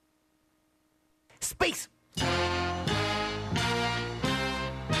Bass!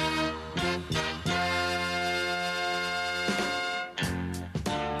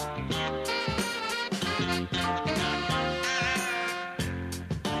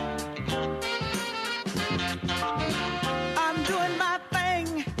 I'm doing my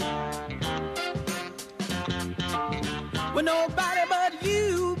thing with nobody but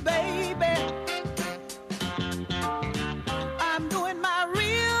you, baby. I'm doing my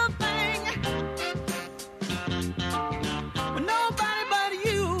real thing with nobody but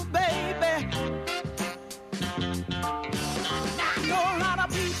you, baby. I know a lot of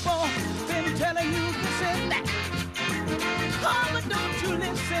people been telling you this and that. Oh, but don't you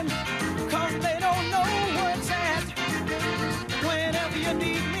listen, 'cause they don't know what's at. Whenever you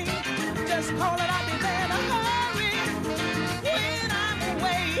need me, just call it, I'll be there in a hurry. When I'm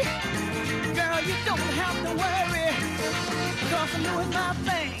away, girl, you don't have to worry, 'cause I'm doing my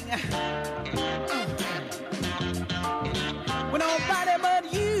thing with nobody but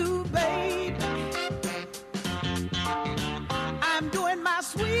you, babe. I'm doing my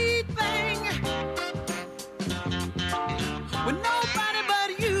sweet thing with nobody but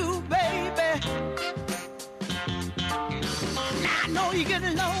you, baby. I know you get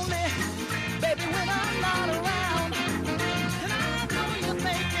lonely, baby, when I'm not around. And I know you're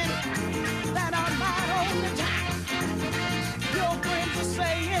thinking that I'm not on the time. Your friends are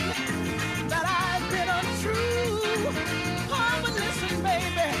saying that I've been untrue. Oh, but listen,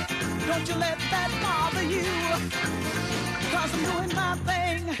 baby, don't you let that bother you, 'cause I'm doing my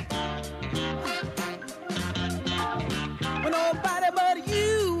thing with nobody but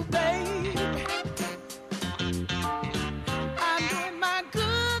you, babe. I'm doing my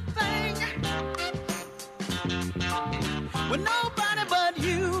good thing with nobody but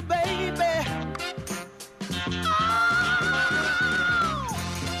you, baby. Oh!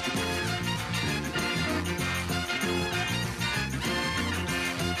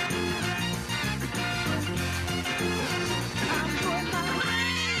 I'm doing my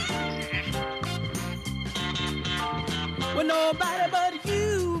with nobody but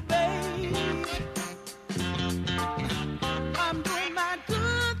you, babe. I'm doing my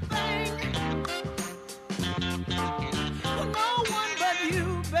good thing with no one but you,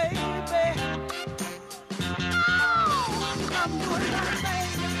 baby. Oh, I'm doing my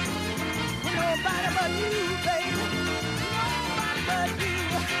thing with nobody but you, baby. Nobody but you.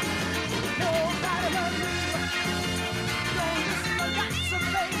 Nobody but you. Don't listen to gossip,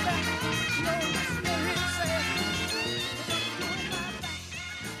 baby. Don't listen to hearsay.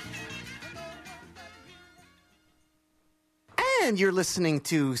 And you're listening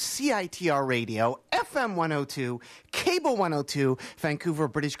to CITR Radio, FM 102, Cable 102, Vancouver,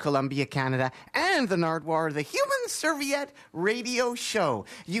 British Columbia, Canada, and the Nardwuar, the Human Serviette Radio Show.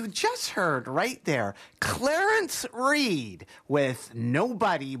 You just heard right there Clarence Reid with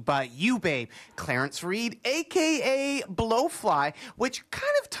Nobody But You, Babe. Clarence Reid, a.k.a. Blowfly, which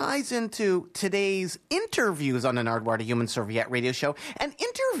kind of ties into today's interviews on the Nardwuar, the Human Serviette Radio Show. An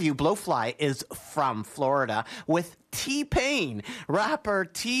interview, Blowfly, is from Florida with T-Pain, rapper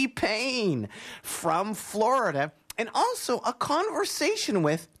T-Pain from Florida, and also a conversation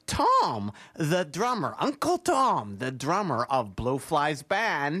with Tom, the drummer, Uncle Tom, the drummer of Blowfly's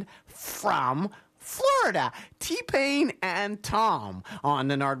band from Florida. T-Pain and Tom on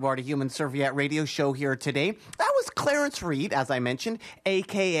the Nardwuar, the Human Serviette Radio Show here today. That was Clarence Reid, as I mentioned,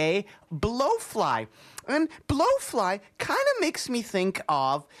 a.k.a. Blowfly. And Blowfly kind of makes me think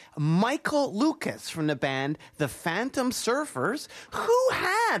of Michael Lucas from the band The Phantom Surfers, who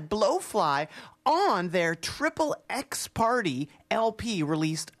had Blowfly on their Triple X Party LP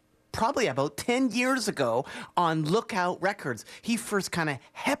released probably about 10 years ago on Lookout Records. He first kind of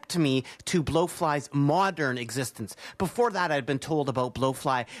helped me to Blowfly's modern existence. Before that, I'd been told about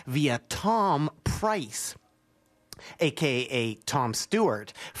Blowfly via Tom Price, a.k.a. Tom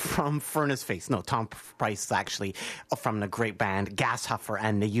Stewart from Furnace Face. No, Tom Price is actually from the great band Gas Huffer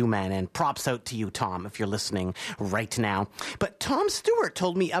and the U-Man, and props out to you, Tom, if you're listening right now. But Tom Stewart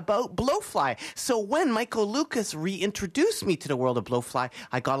told me about Blowfly. So when Michael Lucas reintroduced me to the world of Blowfly,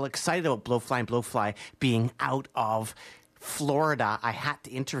 I got all excited about Blowfly and Blowfly being out of Florida. I had to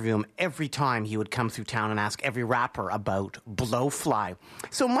interview him every time he would come through town and ask every rapper about Blowfly.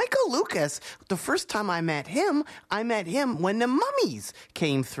 So Michael Lucas, the first time I met him when the Mummies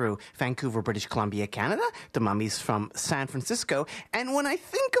came through Vancouver, British Columbia, Canada. The Mummies from San Francisco. And when I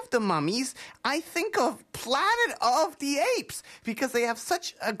think of the Mummies, I think of Planet of the Apes because they have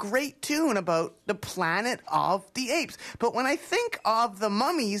such a great tune about the Planet of the Apes. But when I think of the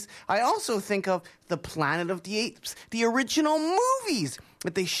Mummies, I also think of the Planet of the Apes, the original movies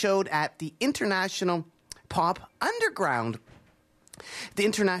that they showed at the International Pop Underground. The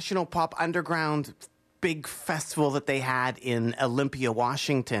International Pop Underground big festival that they had in Olympia,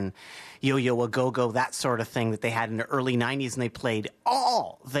 Washington, Yo-Yo, A Go-Go, that sort of thing that they had in the early 90s, and they played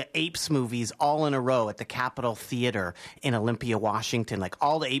all the Apes movies all in a row at the Capitol Theater in Olympia, Washington. Like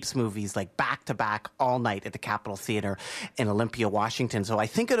all the Apes movies, like back-to-back all night at the Capitol Theater in Olympia, Washington. So I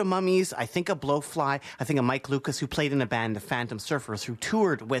think of the Mummies, I think of Blowfly, I think of Mike Lucas, who played in a band, the Phantom Surfers, who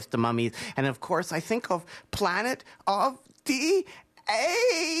toured with the Mummies, and of course I think of Planet of the Apes.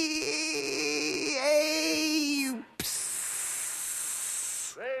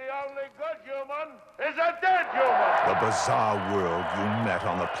 The only good human is a dead human. The bizarre world you met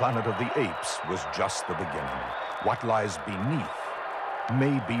on the Planet of the Apes was just the beginning. What lies beneath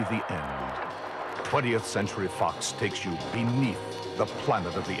may be the end. 20th Century Fox takes you beneath the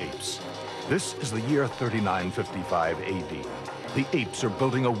Planet of the Apes. This is the year 3955 AD. The apes are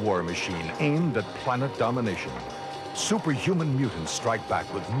building a war machine aimed at planet domination. Superhuman mutants strike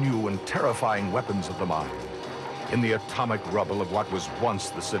back with new and terrifying weapons of the mind. In the atomic rubble of what was once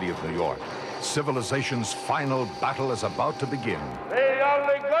the city of New York, civilization's final battle is about to begin. The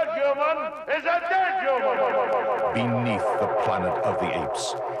only good human is a dead human. Beneath the Planet of the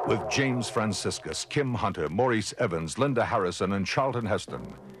Apes, with James Franciscus, Kim Hunter, Maurice Evans, Linda Harrison, and Charlton Heston.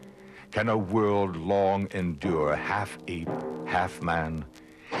 Can a world long endure half ape, half man?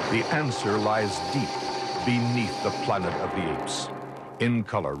 The answer lies deep beneath the Planet of the Apes. In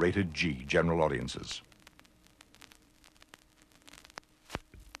color, rated G, general audiences.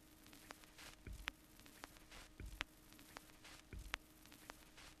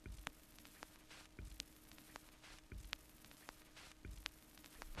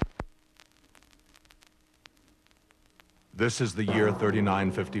 This is the year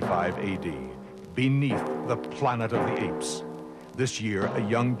 3955 AD, beneath the Planet of the Apes. This year, a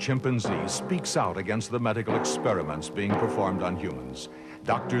young chimpanzee speaks out against the medical experiments being performed on humans.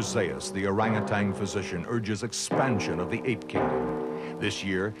 Dr. Zaius, the orangutan physician, urges expansion of the ape kingdom. This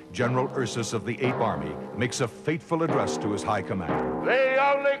year, General Ursus of the Ape Army makes a fateful address to his high command. The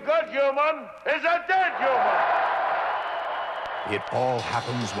only good human is a dead human. It all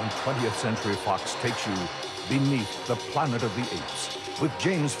happens when 20th Century Fox takes you beneath the Planet of the Apes, with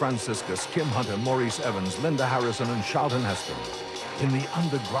James Franciscus, Kim Hunter, Maurice Evans, Linda Harrison, and Charlton Heston. In the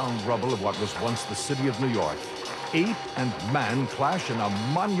underground rubble of what was once the city of New York, ape and man clash in a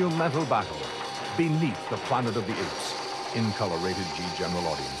monumental battle beneath the Planet of the Apes. In color, rated G, general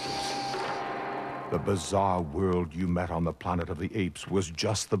audiences. The bizarre world you met on the Planet of the Apes was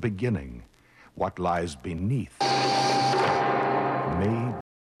just the beginning. What lies beneath may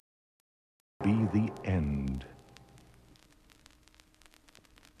be the end.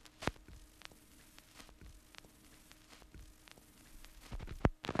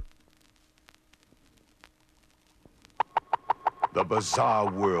 The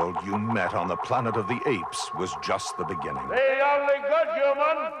bizarre world you met on the Planet of the Apes was just the beginning. The only good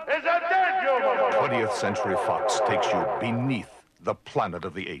human is a dead human. 20th Century Fox takes you beneath the Planet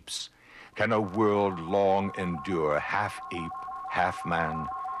of the Apes. Can a world long endure half ape, half man?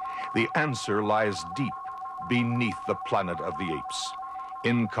 The answer lies deep beneath the Planet of the Apes.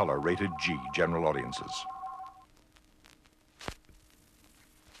 In color, rated G, general audiences.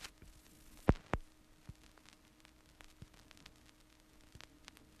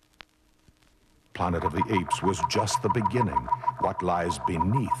 Planet of the Apes was just the beginning. What lies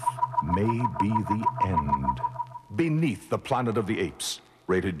beneath may be the end. Beneath the Planet of the Apes.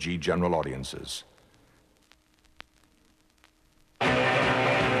 Rated G, general audiences.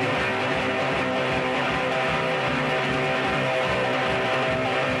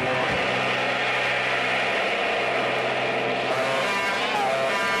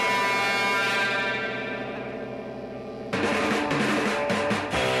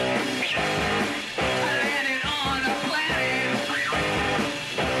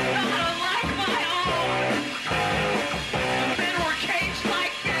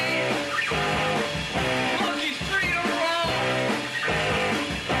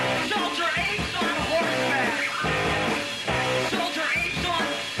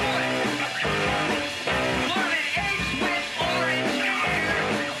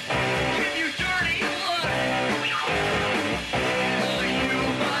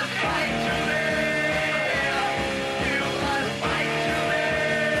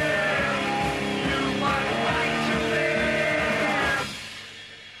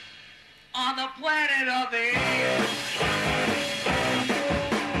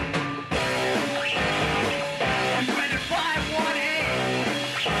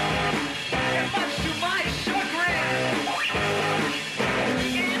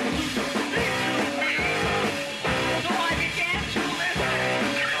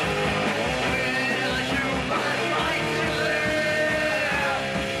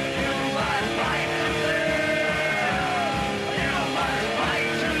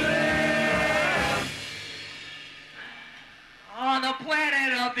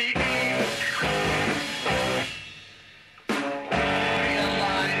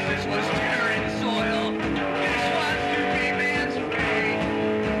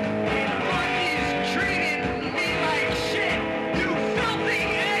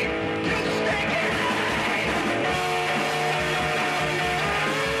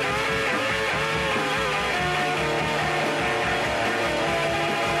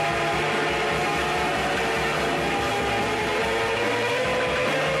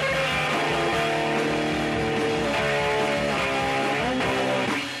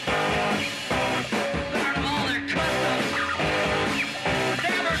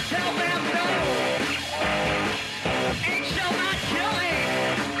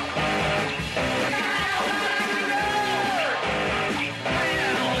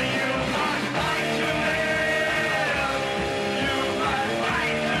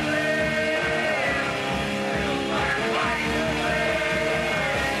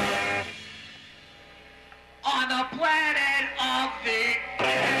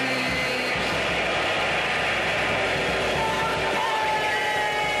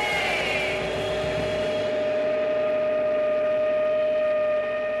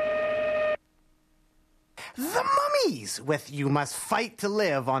 with You Must Fight to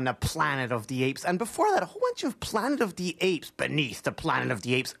Live on the Planet of the Apes. And before that, a whole bunch of Planet of the Apes, beneath the Planet of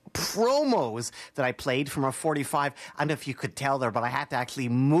the Apes promos that I played from a 45. I don't know if you could tell there, but I had to actually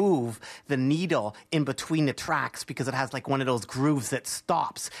move the needle in between the tracks because it has like one of those grooves that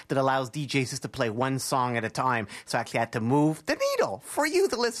stops that allows DJs just to play one song at a time. So I actually had to move the needle for you,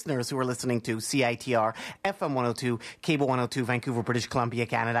 the listeners who are listening to CITR, FM 102, Cable 102, Vancouver, British Columbia,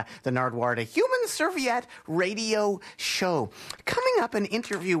 Canada, the Nardwuar, the Human Serviette Radio Show. Coming up, an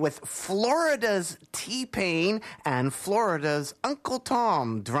interview with Florida's T-Pain and Florida's Uncle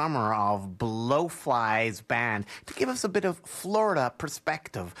Tom, drummer of Blowfly's band, to give us a bit of Florida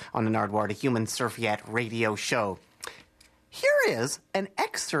perspective on the Nardwuar, the Human Serviette Radio Show. Here is an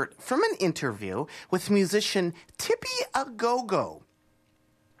excerpt from an interview with musician Tippy Agogo,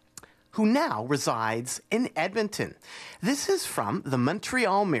 who now resides in Edmonton. This is from the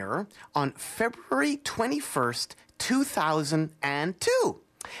Montreal Mirror on February 21st, 2002.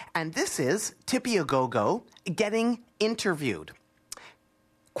 And this is Tippy Agogo getting interviewed.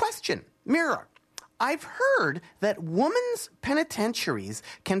 Question, Mirror. I've heard that women's penitentiaries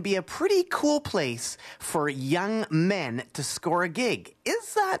can be a pretty cool place for young men to score a gig.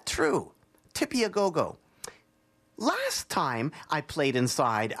 Is that true? Tippy Agogo. Last time I played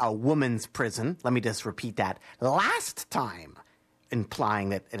inside a woman's prison, let me just repeat that. Last time, implying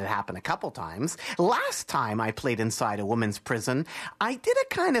that it had happened a couple times. Last time I played inside a woman's prison, I did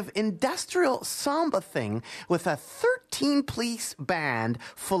a kind of industrial samba thing with a 13-piece band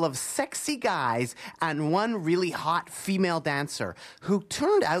full of sexy guys and one really hot female dancer who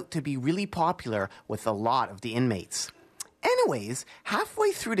turned out to be really popular with a lot of the inmates. Anyways,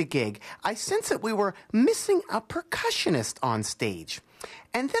 halfway through the gig, I sensed that we were missing a percussionist on stage.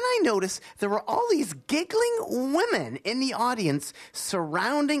 And then I noticed there were all these giggling women in the audience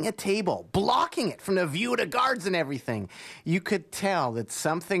surrounding a table, blocking it from the view of the guards and everything. You could tell that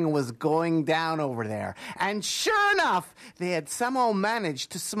something was going down over there. And sure enough, they had somehow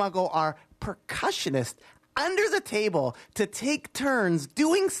managed to smuggle our percussionist under the table to take turns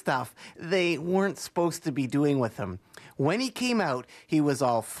doing stuff they weren't supposed to be doing with him. When he came out, he was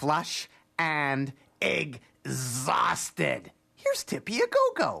all flush and exhausted. Here's Tippy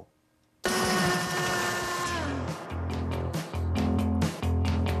Agogo.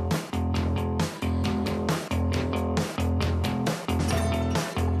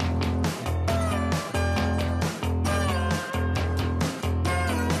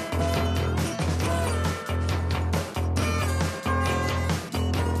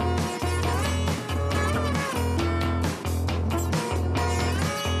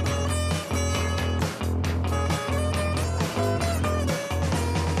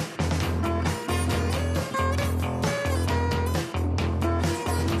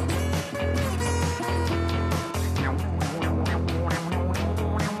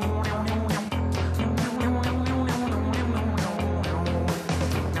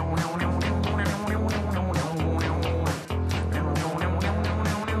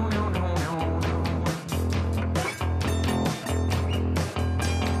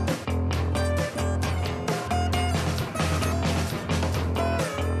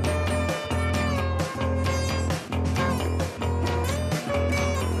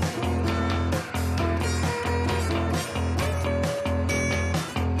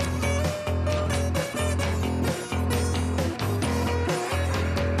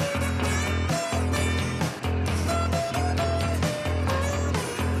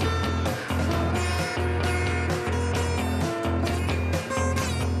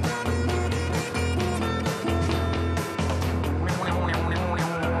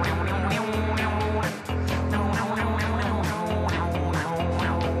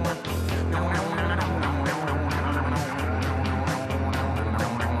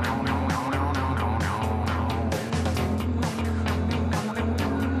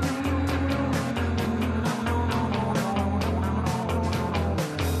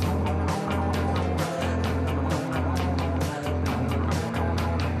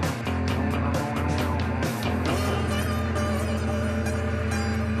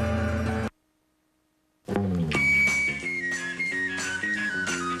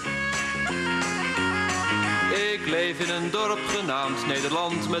 leef in een dorp genaamd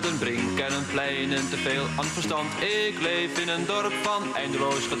Nederland, met een brink en een plein en te veel aan verstand. Ik leef in een dorp van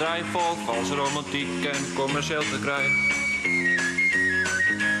eindeloos gedraai, vol valse romantiek en commercieel gekruid.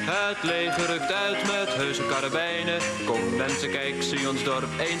 Het leger rukt uit met heuse karabijnen. Kom mensen, kijk, zie ons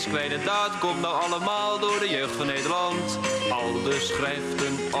dorp eens kwijnen. Dat komt nou allemaal door de jeugd van Nederland. Aldus schrijft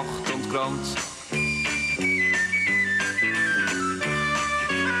een ochtendkrant.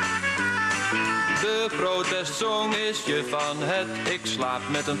 De protestsong is je van het. Ik slaap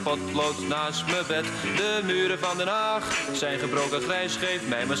met een potlood naast mijn bed. De muren van Den Haag zijn gebroken grijs. Geef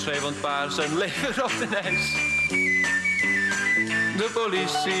mij maar schreeuwend paars en leven op de ijs. De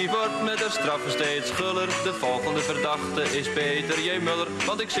politie wordt met de straffen steeds guller. De volgende verdachte is Peter J. Muller.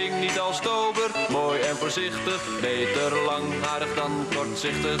 Want ik zing niet als Stober, mooi en voorzichtig. Beter langharig dan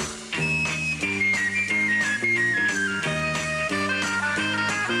kortzichtig.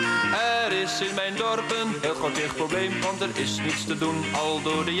 Er is in mijn dorp een heel groot probleem, want er is niets te doen al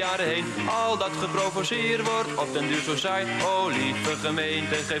door de jaren heen. Al dat geprovoceerd wordt op den duur zo saai. O lieve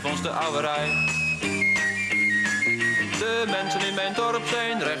gemeente, geef ons de ouwerij. De mensen in mijn dorp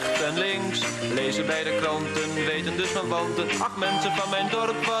zijn rechts en links. Lezen bij de kranten, weten dus van wanten. Ach mensen van mijn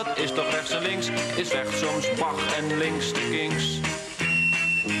dorp, wat is toch rechts en links? Is rechts soms Bach en links de Kings.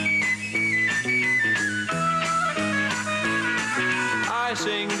 I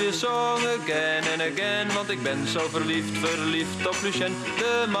sing this song again and again, want ik ben zo verliefd op Lucien.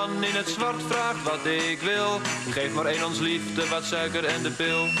 De man in het zwart vraagt wat ik wil. Geef maar één ons liefde, wat suiker en de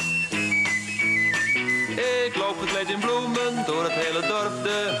pil. Ik loop gekleed in bloemen door het hele dorp.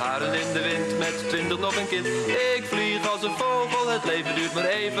 De haren in de wind met 20 nog een kind. Ik vlieg als een vogel, het leven duurt maar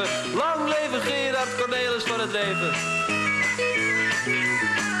even. Lang leven Gerard Cornelis van het leven.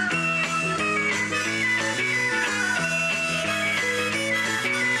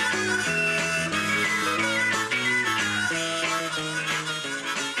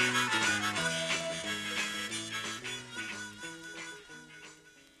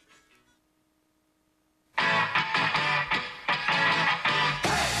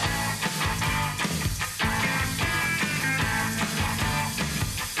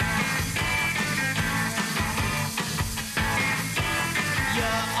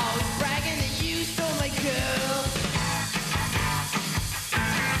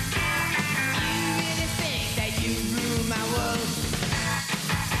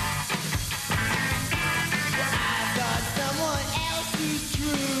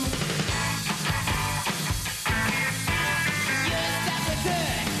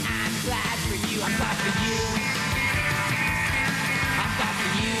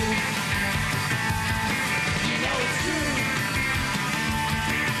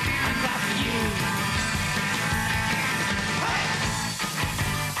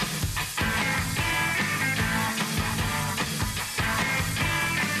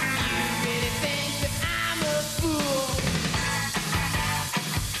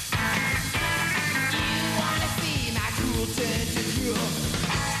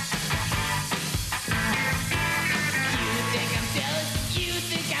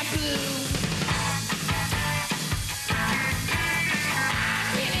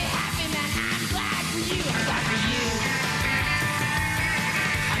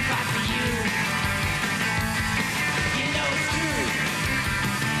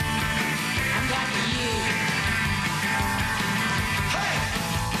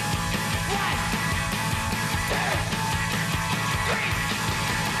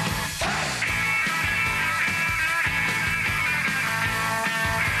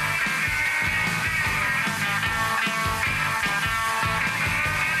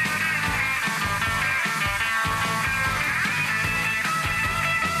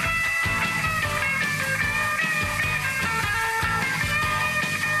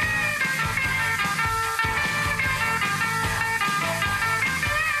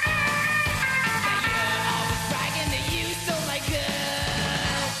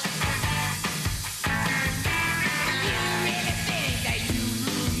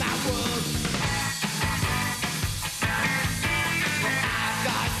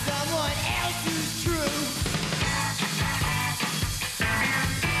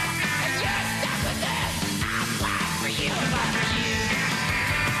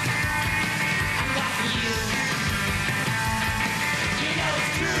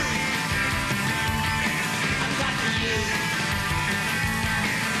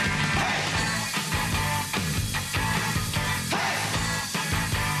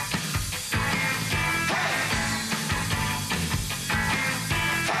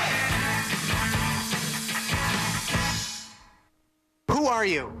 are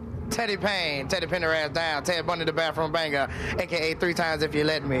you? Teddy Payne, Teddy Pin her ass down, Ted Bundy the bathroom banger, a.k.a. 3 times if you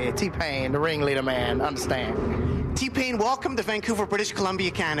let me, T-Pain, the ringleader man, understand. T-Pain, welcome to Vancouver, British Columbia,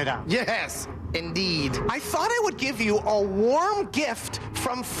 Canada. Yes, indeed. I thought I would give you a warm gift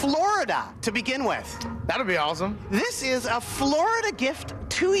from Florida to begin with. That'll be awesome. This is a Florida gift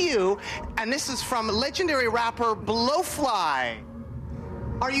to you, and this is from legendary rapper Blowfly.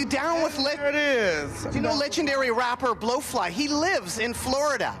 Are you down with There it is. Do you know legendary rapper Blowfly? He lives in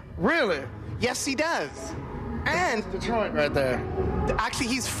Florida. Really? Yes, he does. And Detroit right there. actually,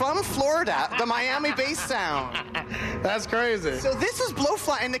 he's from Florida, the Miami-based sound. That's crazy. So this is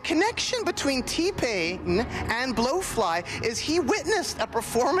Blowfly, and the connection between T-Pain and Blowfly is he witnessed a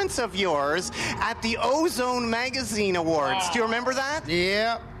performance of yours at the Ozone Magazine Awards. Do you remember that?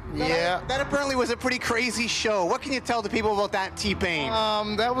 Yeah. Yeah. That apparently was a pretty crazy show. What can you tell the people about that, T-Pain?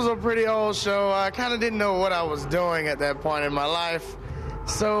 That was a pretty old show. I kind of didn't know what I was doing at that point in my life.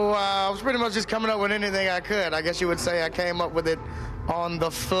 So I was pretty much just coming up with anything I could. I guess you would say I came up with it on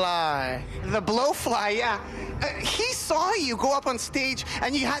the fly. The Blowfly, yeah. He saw you go up on stage,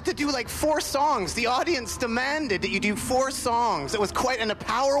 and you had to do like 4 songs. The audience demanded that you do 4 songs. It was quite, and the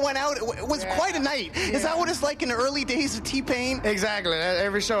power went out. It was quite a night. Yeah. Is that what it's like in the early days of T-Pain? Exactly.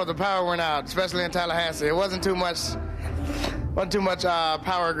 Every show, the power went out, especially in Tallahassee. It wasn't too much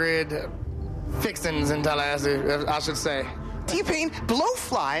power grid fixings in Tallahassee, I should say. T-Pain,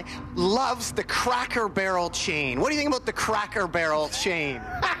 Blowfly loves the Cracker Barrel chain. What do you think about the Cracker Barrel chain?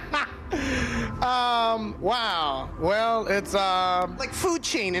 Wow. Well, it's like food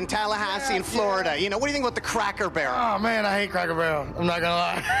chain in Tallahassee and Florida. You know, what do you think about the Cracker Barrel? Oh man, I hate Cracker Barrel. I'm not gonna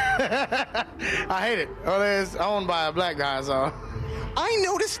lie. I hate it. Well, it's owned by a black guy, so. I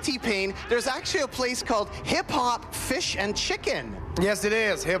noticed, T-Pain, there's actually a place called Hip Hop Fish and Chicken. Yes, it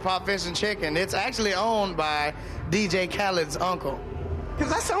is. Hip Hop Fish and Chicken. It's actually owned by DJ Khaled's uncle.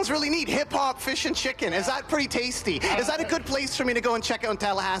 Because that sounds really neat. Hip Hop Fish and Chicken. Is that pretty tasty? Is that a good place for me to go and check out in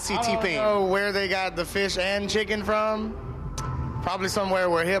Tallahassee, T-Pain? I don't know where they got the fish and chicken from. Probably somewhere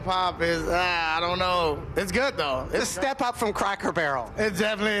where hip hop is. I don't know. It's good though. It's a step up from Cracker Barrel. It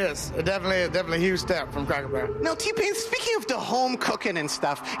definitely is. Definitely a huge step from Cracker Barrel. Now, T-Pain, speaking of the home cooking and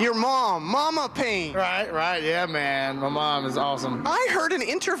stuff, your mom, Mama Pain. Right. Yeah, man. My mom is awesome. I heard an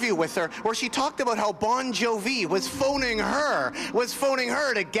interview with her where she talked about how Bon Jovi was phoning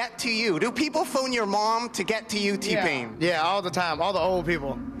her to get to you. Do people phone your mom to get to you, T-Pain? Yeah, all the time. All the old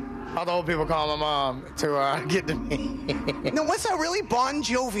people. All the old people call my mom to get to me. Now, was that really Bon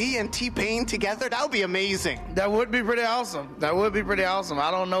Jovi and T-Pain together? That would be amazing. That would be pretty awesome.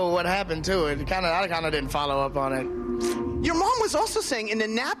 I don't know what happened to it. I kind of didn't follow up on it. Your mom was also saying in the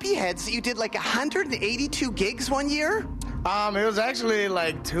Nappy Heads that you did like 182 gigs one year? It was actually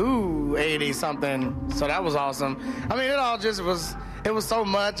like 280 something, so that was awesome. I mean, it was so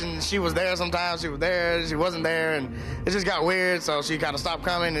much, and she was there sometimes, she was there, she wasn't there, and it just got weird, so she kind of stopped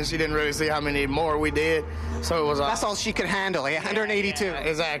coming, and she didn't really see how many more we did, so it was... That's all she could handle, 182. Yeah,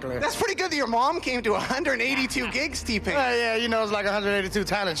 exactly. That's pretty good that your mom came to 182 gigs, T-Pain. Yeah, it's like 182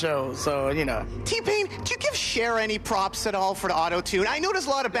 talent shows, so, T-Pain, do you give Cher any props at all for the auto-tune? I know there's a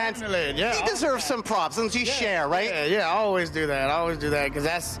lot of bands... Definitely, yeah. He deserves some props, and you Cher, right? Yeah, I always do that, because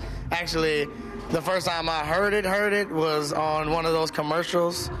that's actually... The first time I heard it was on one of those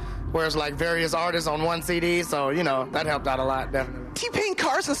commercials where it's like various artists on one CD, so, that helped out a lot, definitely. T-Pain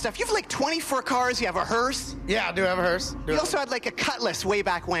cars and stuff. You have like 24 cars. You have a hearse. Yeah, I do have a hearse. You also had like a Cutlass way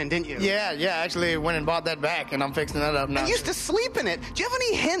back when, didn't you? Yeah, actually went and bought that back, and I'm fixing that up now. I used to sleep in it. Do you have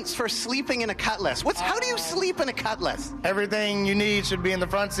any hints for sleeping in a Cutlass? How do you sleep in a Cutlass? Everything you need should be in the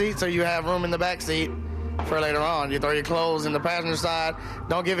front seat, so you have room in the back seat for later on. You throw your clothes in the passenger side.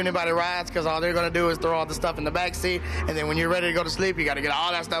 Don't give anybody rides, because all they're going to do is throw all the stuff in the back seat, and then when you're ready to go to sleep, you got to get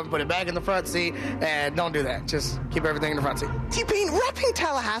all that stuff and put it back in the front seat, and don't do that. Just keep everything in the front seat. T-Pain, repping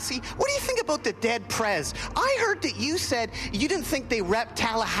Tallahassee, what do you think about the Dead Prez? I heard that you said you didn't think they rep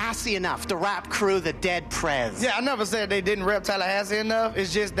Tallahassee enough, the rap crew, the Dead Prez. Yeah, I never said they didn't rep Tallahassee enough.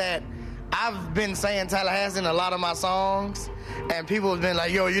 It's just that I've been saying Tallahassee in a lot of my songs, and people have been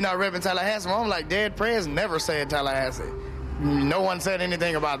like, yo, you're not repping Tallahassee. Well, I'm like, Dead Prez never said Tallahassee. No one said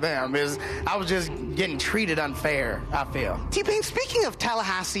anything about them. I was just getting treated unfair, I feel. T-Pain, speaking of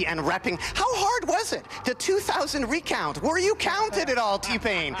Tallahassee and repping, how hard was it? The 2000 recount. Were you counted at all,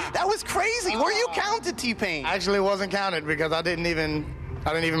 T-Pain? That was crazy. Were you counted, T-Pain? I actually wasn't counted because I didn't even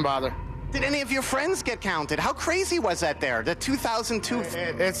bother. Did any of your friends get counted? How crazy was that there? The 2002...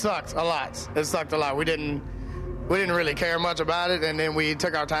 It sucked a lot. It sucked a lot. We didn't really care much about it, and then we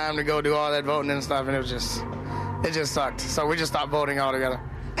took our time to go do all that voting and stuff, and it just sucked. So we just stopped voting altogether.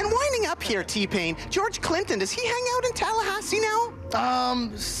 And winding up here, T-Pain, George Clinton, does he hang out in Tallahassee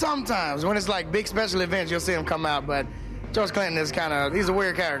now? Sometimes. When it's like big special events, you'll see him come out, but George Clinton is he's a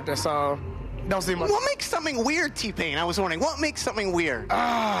weird character, so don't see much. What makes something weird, T-Pain? I was wondering, what makes something weird?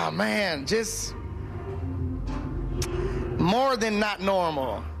 Man, just more than not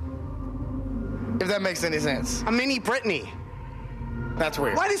normal, if that makes any sense. A mini Britney. That's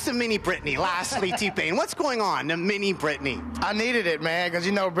weird. What is the mini Britney? Lastly, T-Pain, what's going on, the mini Britney? I needed it, man, because,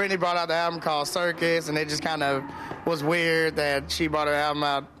 Britney brought out the album called Circus, and it just kind of was weird that she brought her album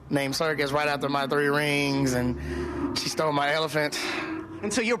out named Circus right after my 3 rings, and she stole my elephant.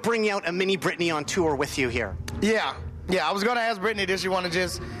 And so you're bringing out a mini Britney on tour with you here. Yeah. I was going to ask Britney, does she want to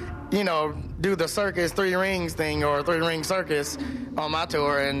just, do the circus 3 rings thing or 3 ring circus on my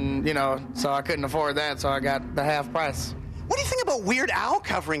tour, and, so I couldn't afford that, so I got the half price. What do you think about Weird Al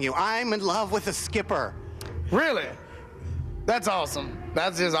covering you? I'm in love with a skipper. Really? That's awesome.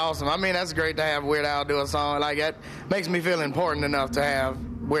 That's just awesome. I mean, that's great to have Weird Al do a song. Like, that makes me feel important enough to have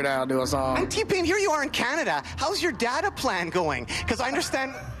Weird Al do a song. And T-Pain, here you are in Canada. How's your data plan going? Because I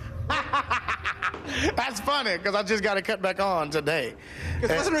understand... That's funny, because I just got to cut back on today.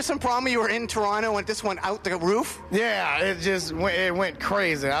 Because wasn't there some problem you were in Toronto and this went out the roof? Yeah, it went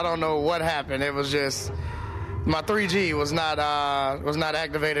crazy. I don't know what happened. It was just... My 3G was not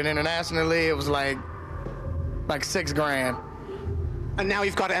activated internationally. It was like $6,000. And now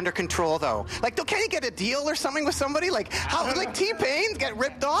you've got it under control, though. Like, can you get a deal or something with somebody? Like, how? Like T-Pain get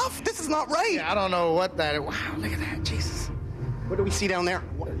ripped off? This is not right. Yeah, I don't know what that is. Wow, look at that, Jesus. What do we see down there?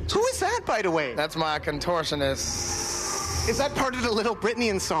 Who is that, by the way? That's my contortionist. Is that part of the Little Britney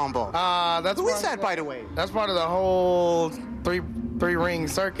ensemble? Who is that, by the way? That's part of the whole three ring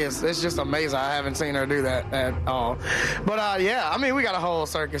circus. It's just amazing. I haven't seen her do that at all. But yeah, I mean, we got a whole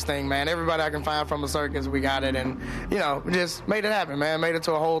circus thing, man. Everybody I can find from a circus, we got it, and we just made it happen, man. Made it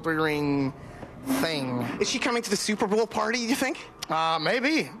to a whole 3 ring thing. Is she coming to the Super Bowl party, you think?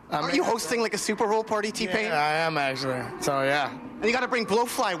 Maybe. Are you hosting like a Super Bowl party, T-Pain? Yeah, I am actually. So yeah. And you got to bring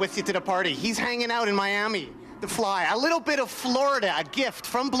Blowfly with you to the party. He's hanging out in Miami. The Fly. A little bit of Florida, a gift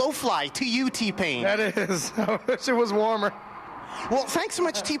from Blowfly to you, T-Pain. That is. I wish it was warmer. Well, thanks so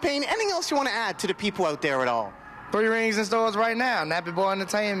much, T-Pain. Anything else you want to add to the people out there at all? 3 rings in stores right now. Nappy Boy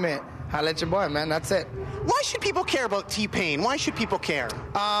Entertainment. Holla at your boy, man. That's it. Why should people care about T-Pain? Why should people care?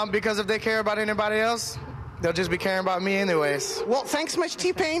 Because if they care about anybody else, they'll just be caring about me anyways. Well, thanks so much,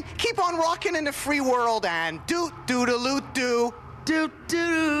 T-Pain. Keep on rocking in the free world and doot-doodaloo-doo. Doot-doo.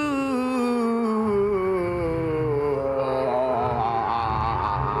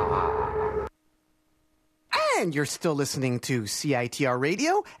 And you're still listening to CITR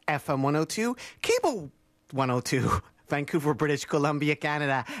Radio, FM 102, Cable 102, Vancouver, British Columbia,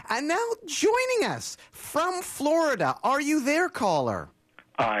 Canada. And now joining us from Florida, are you there, caller?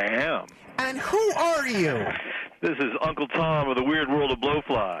 I am. And who are you? This is Uncle Tom of the Weird World of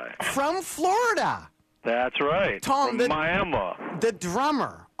Blowfly. From Florida. That's right. Tom, from Miami. The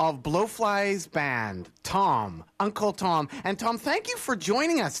drummer of Blowfly's band, Tom, Uncle Tom. And Tom, thank you for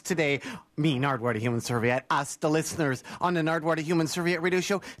joining us today, me, Nardwuar, the Human Serviette, us, the listeners on the Nardwuar, the Human Serviette radio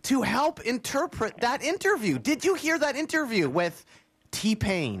show, to help interpret that interview. Did you hear that interview with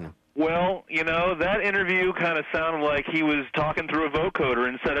T-Pain? Well, that interview kind of sounded like he was talking through a vocoder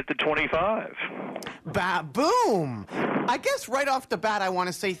and set it to 25. Boom! I guess right off the bat, I want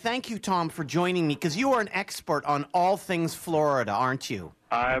to say thank you, Tom, for joining me, because you are an expert on all things Florida, aren't you?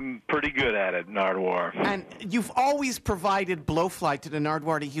 I'm pretty good at it, Nardwuar. And you've always provided Blowfly to the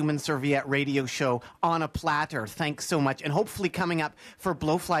Nardwuar, the Human Serviette radio show on a platter. Thanks so much. And hopefully coming up for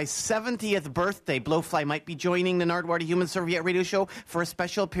Blowfly's 70th birthday, Blowfly might be joining the Nardwuar, the Human Serviette radio show for a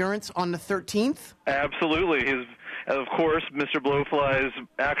special appearance on the 13th. Absolutely. Of course, Mr. Blowfly's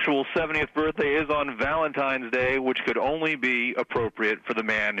actual 70th birthday is on Valentine's Day, which could only be appropriate for the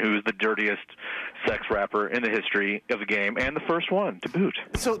man who's the dirtiest sex rapper in the history of the game, and the first one to boot.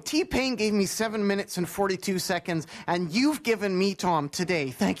 So T-Pain gave me 7 minutes and 42 seconds, and you've given me, Tom, today.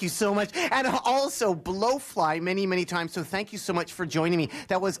 Thank you so much. And also Blowfly many, many times, so thank you so much for joining me.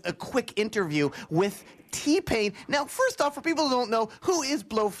 That was a quick interview with T-Pain. Now, first off, for people who don't know, who is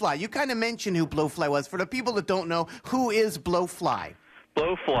Blowfly? You kind of mentioned who Blowfly was. For the people that don't know, who is Blowfly?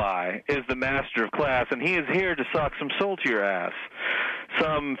 Blowfly is the master of class, and he is here to suck some soul to your ass.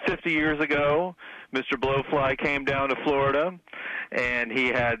 Some 50 years ago, Mr. Blowfly came down to Florida, and he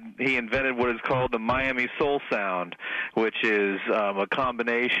invented what is called the Miami Soul Sound, which is a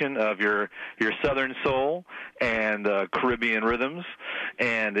combination of your Southern soul and Caribbean rhythms.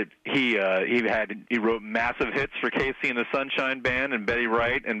 And he wrote massive hits for Casey and the Sunshine Band and Betty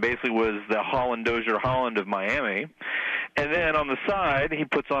Wright, and basically was the Holland Dozier Holland of Miami. And then on the side, he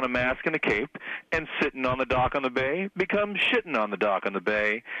puts on a mask and a cape, and sitting on the dock on the bay becomes shitting on the dock on the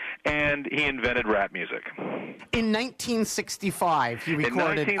bay, and he invented rap music. In 1965, he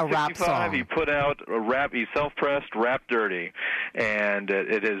recorded a rap song. He put out a rap, he self-pressed Rap Dirty, and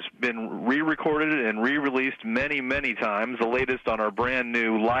it has been re-recorded and re-released many, many times, the latest on our brand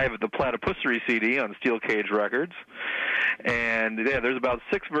new Live at the Platypussery CD on Steel Cage Records. And yeah, there's about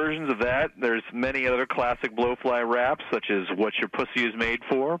 6 versions of that. There's many other classic Blowfly raps, such as What Your Pussy Is Made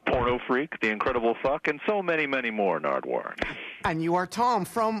For, Porno Freak, The Incredible Fuck, and so many, many more, Nardwuar. And you are Tom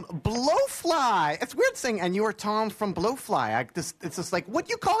from Blowfly. It's weird saying, and you are Tom from Blowfly. It's just like, what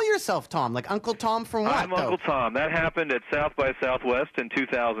do you call yourself, Tom? Like Uncle Tom from what, I'm Uncle Tom. That happened at South by Southwest in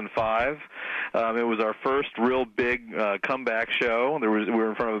 2005. It was our first real big comeback show. We were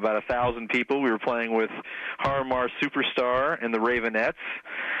in front of about 1,000 people. We were playing with Harmar Superstar and the Ravenettes.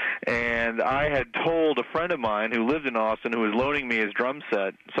 And I had told a friend of mine who lived in Austin, who was loaning me his drum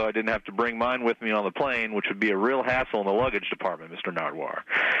set, so I didn't have to bring mine with me on the plane, which would be a real hassle in the luggage department, Mr. Nardwuar.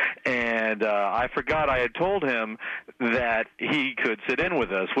 And I forgot I had told him that he could sit in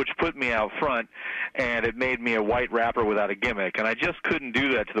with us, which put me out front, and it made me a white rapper without a gimmick. And I just couldn't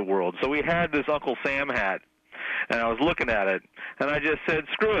do that to the world. So we had this Uncle Sam hat, and I was looking at it, and I just said,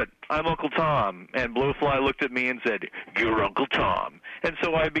 screw it, I'm Uncle Tom. And Blowfly looked at me and said, you're Uncle Tom. And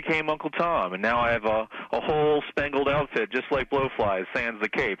so I became Uncle Tom, and now I have a whole spangled outfit, just like Blowfly, sans the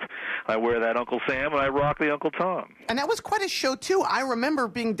cape. I wear that Uncle Sam, and I rock the Uncle Tom. And that was quite a show, too. I remember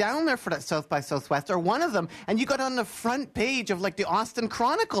being down there for that South by Southwest, or one of them, and you got on the front page of, like, the Austin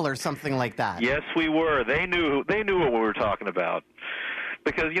Chronicle or something like that. Yes, we were. They knew what we were talking about.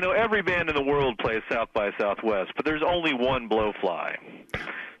 Because, you know, every band in the world plays South by Southwest, but there's only one Blowfly.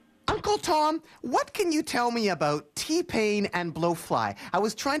 Uncle Tom, what can you tell me about T-Pain and Blowfly? I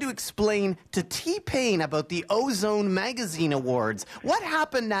was trying to explain to T-Pain about the Ozone Magazine Awards. What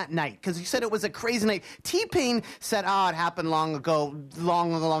happened that night? Because you said it was a crazy night. T-Pain said, it happened long ago,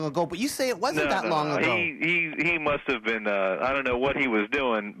 but you say it wasn't long ago. He must have been, I don't know what he was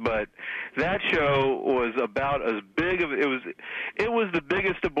doing, but that show was about as big of, it was the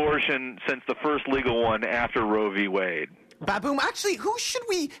biggest abortion since the first legal one after Roe v. Wade. Baboom, actually, who should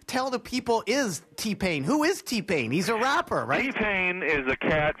we tell the people is T-Pain? Who is T-Pain? He's a rapper, right? T-Pain is a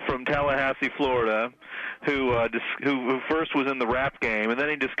cat from Tallahassee, Florida, who first was in the rap game, and then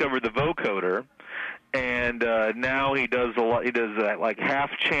he discovered the vocoder. And now he does a lot. He does like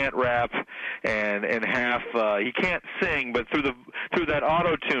half chant rap and half. He can't sing, but through that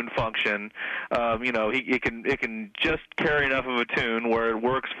auto tune function, it can just carry enough of a tune where it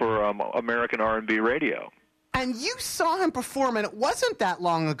works for American R&B radio. And you saw him perform, and it wasn't that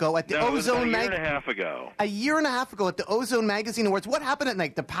long ago at the Ozone Magazine. A year and a half ago. A year and a half ago at the Ozone Magazine Awards. What happened at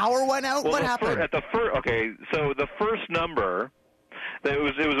night? The power went out? Well, what happened? So the first number, it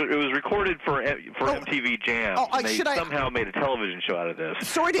was recorded for MTV Jam. And they somehow made a television show out of this.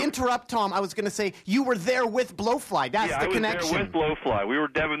 Sorry to interrupt, Tom. I was going to say you were there with Blowfly. That's the connection. I was there with Blowfly. We were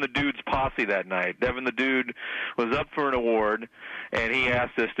Devin the Dude's posse that night. Devin the Dude was up for an award, and he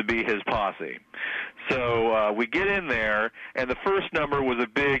asked us to be his posse. So we get in there, and the first number was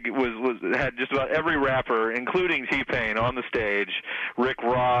had just about every rapper, including T-Pain, on the stage. Rick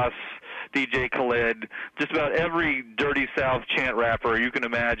Ross, DJ Khaled, just about every Dirty South chant rapper you can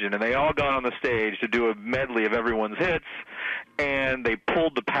imagine, and they all got on the stage to do a medley of everyone's hits, and they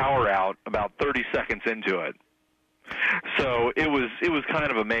pulled the power out about 30 seconds into it. So it was kind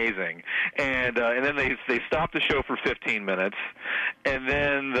of amazing, and then they stopped the show for 15 minutes, and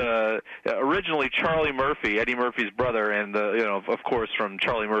then originally Charlie Murphy, Eddie Murphy's brother, and of course from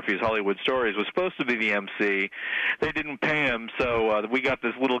Charlie Murphy's Hollywood Stories, was supposed to be the MC. They didn't pay him, so we got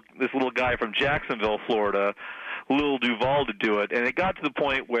this little guy from Jacksonville, Florida, Lil Duval, to do it, and it got to the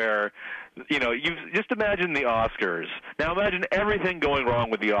point where, you just imagine the Oscars. Now imagine everything going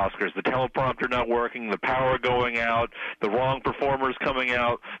wrong with the Oscars. The teleprompter not working, the power going out, the wrong performers coming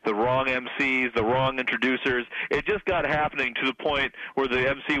out, the wrong MCs, the wrong introducers. It just got happening to the point where the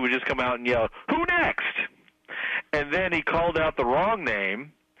MC would just come out and yell, "Who next?" And then he called out the wrong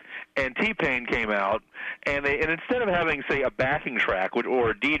name, and T-Pain came out, and instead of having, say, a backing track or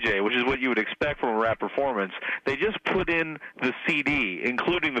a DJ, which is what you would expect from a rap performance, they just put in the CD,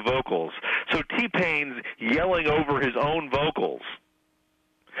 including the vocals. So T-Pain's yelling over his own vocals.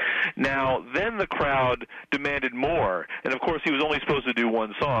 Now, then the crowd demanded more, and of course he was only supposed to do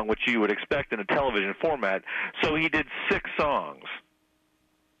one song, which you would expect in a television format, so he did 6 songs.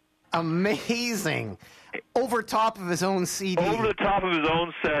 Amazing. Over top of his own CD. Over the top of his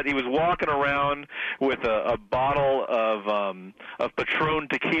own set. He was walking around with a bottle of Patron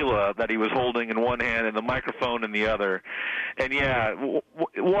tequila that he was holding in one hand and the microphone in the other. And yeah,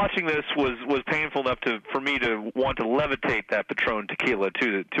 watching this was painful enough for me to want to levitate that Patron tequila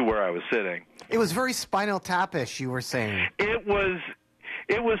to where I was sitting. It was very Spinal Tap-ish, you were saying. It was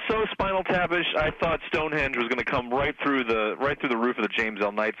It was so Spinal Tap-ish, I thought Stonehenge was going to come right through the roof of the James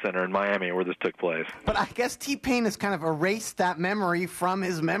L. Knight Center in Miami, where this took place. But I guess T-Pain has kind of erased that memory from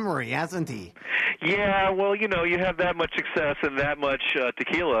his memory, hasn't he? Yeah, well, you have that much success and that much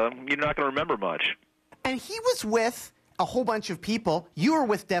tequila, you're not going to remember much. And he was with a whole bunch of people. You were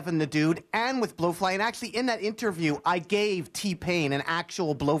with Devin the Dude and with Blowfly. And actually, in that interview, I gave T-Pain an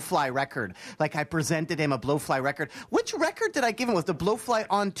actual Blowfly record. Like, I presented him a Blowfly record. Which record did I give him? Was the Blowfly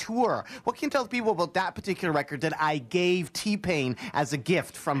on Tour? What can you tell people about that particular record that I gave T-Pain as a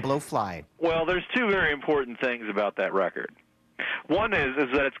gift from Blowfly? Well, there's two very important things about that record. One is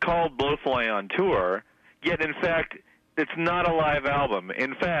that it's called Blowfly on Tour, yet, in fact, it's not a live album.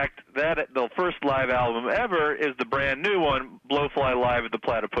 In fact, the first live album ever is the brand new one, Blowfly Live at the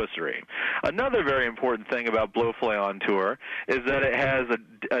Platypussery. Another very important thing about Blowfly on Tour is that it has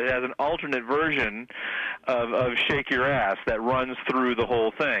an alternate version of Shake Your Ass that runs through the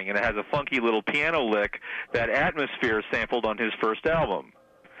whole thing, and it has a funky little piano lick that Atmosphere sampled on his first album.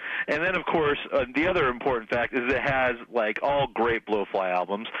 And then, of course, the other important fact is it has, like all great Blowfly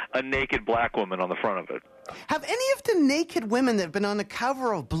albums, a naked black woman on the front of it. Have any of the naked women that have been on the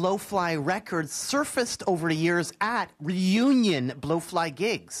cover of Blowfly records surfaced over the years at reunion Blowfly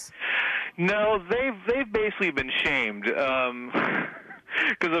gigs? No, they've basically been shamed.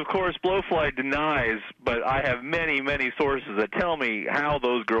 Because, of course, Blowfly denies, but I have many, many sources that tell me how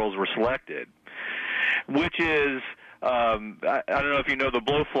those girls were selected, which is... I don't know if you know the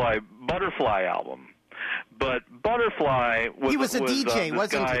Blowfly Butterfly album, but Butterfly was a DJ,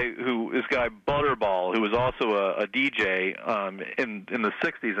 wasn't he? This guy Butterball, who was also a DJ in the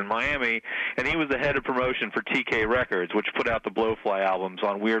 60s in Miami, and he was the head of promotion for TK Records, which put out the Blowfly albums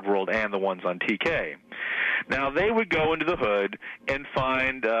on Weird World and the ones on TK. Now, they would go into the hood and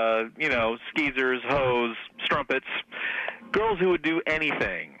find, skeezers, hoes, strumpets, girls who would do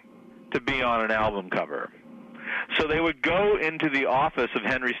anything to be on an album cover. So they would go into the office of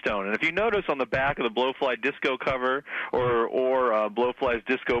Henry Stone, and if you notice on the back of the Blowfly disco cover or Blowfly's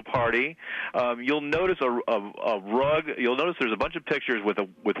disco party, you'll notice a rug. You'll notice there's a bunch of pictures with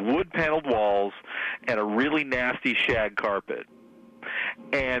wood-paneled walls and a really nasty shag carpet.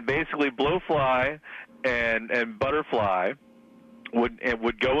 And basically, Blowfly and Butterfly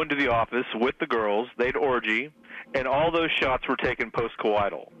would go into the office with the girls. They'd orgy, and all those shots were taken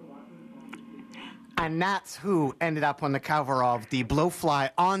post-coital. And that's who ended up on the cover of the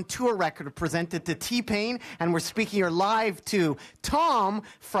Blowfly on Tour record presented to T-Pain. And we're speaking here live to Tom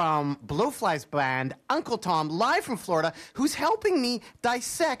from Blowfly's band, Uncle Tom, live from Florida, who's helping me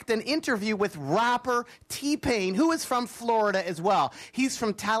dissect an interview with rapper T-Pain, who is from Florida as well. He's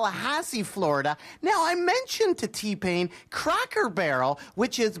from Tallahassee, Florida. Now, I mentioned to T-Pain Cracker Barrel,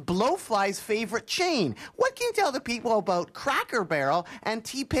 which is Blowfly's favorite chain. What can you tell the people about Cracker Barrel and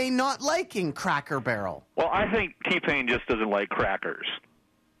T-Pain not liking Cracker Barrel? Well, I think T-Pain just doesn't like crackers.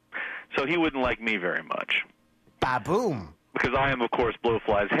 So he wouldn't like me very much. Ba-boom. Because I am, of course,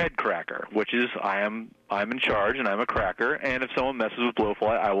 Blowfly's head cracker, which is I'm in charge and I'm a cracker, and if someone messes with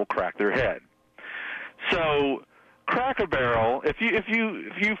Blowfly, I will crack their head. So Cracker Barrel, if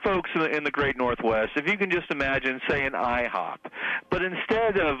you folks in the Great Northwest, if you can just imagine, say, an IHOP, but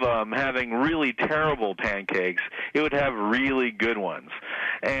instead of having really terrible pancakes, it would have really good ones.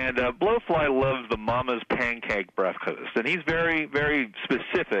 And Blowfly loves the Mama's Pancake breakfast, and he's very, very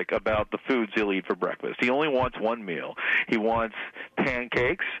specific about the foods he'll eat for breakfast. He only wants one meal. He wants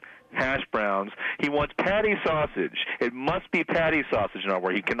pancakes, hash browns. He wants patty sausage. It must be patty sausage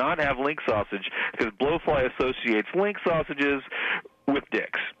Nardwuar. He cannot have link sausage because Blowfly associates link sausages with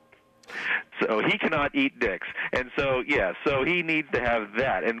dicks. So he cannot eat dicks. And so, so he needs to have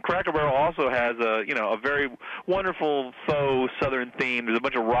that. And Cracker Barrel also has a very wonderful faux Southern theme. There's a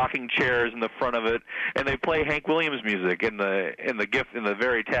bunch of rocking chairs in the front of it, and they play Hank Williams music in the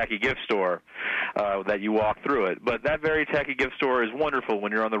very tacky gift store that you walk through it. But that very tacky gift store is wonderful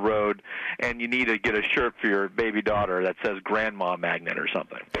when you're on the road and you need to get a shirt for your baby daughter that says Grandma Magnet or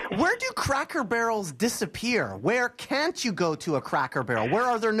something. Where do Cracker Barrels disappear? Where can't you go to a Cracker Barrel? Where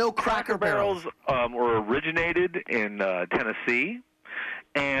are there no Cracker Barrels? Were originated in Tennessee,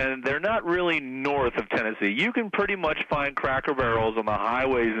 and they're not really north of Tennessee. You can pretty much find Cracker Barrels on the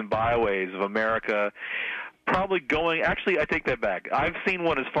highways and byways of America, probably going, actually, I take that back. I've seen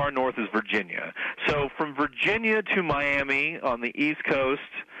one as far north as Virginia. So from Virginia to Miami on the East Coast,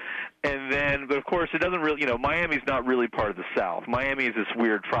 and then, but of course, it doesn't really, Miami's not really part of the South. Miami is this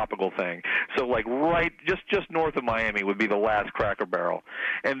weird tropical thing. So, like, right, just north of Miami would be the last Cracker Barrel.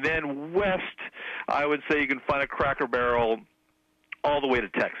 And then west, I would say you can find a Cracker Barrel all the way to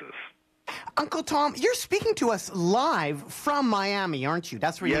Texas. Uncle Tom, you're speaking to us live from Miami, aren't you?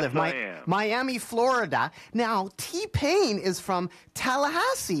 That's where you live. I am. Miami, Florida. Now, T-Pain is from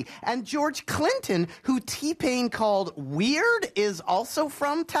Tallahassee, and George Clinton, who T-Pain called weird, is also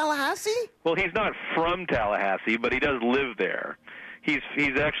from Tallahassee? Well, he's not from Tallahassee, but he does live there.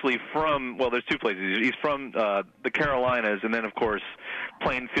 He's actually from, well, there's two places. He's from the Carolinas, and then, of course,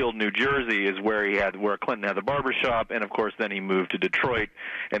 Plainfield, New Jersey is where Clinton had the barbershop, and, of course, then he moved to Detroit,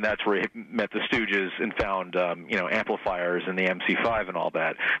 and that's where he met the Stooges and found, amplifiers and the MC5 and all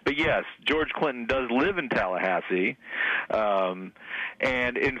that. But, yes, George Clinton does live in Tallahassee,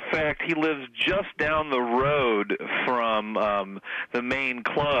 and, in fact, he lives just down the road from the main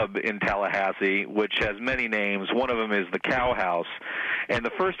club in Tallahassee, which has many names. One of them is the Cow House. And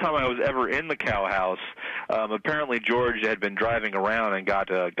the first time I was ever in the Cow House, apparently George had been driving around and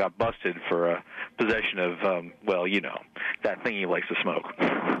got busted for possession of, that thing he likes to smoke.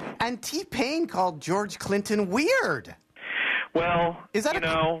 And T-Pain called George Clinton weird. Well, is that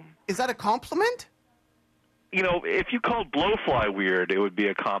a compliment? If you called Blowfly weird, it would be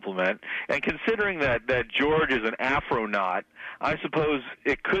a compliment. And considering that George is an Afronaut, I suppose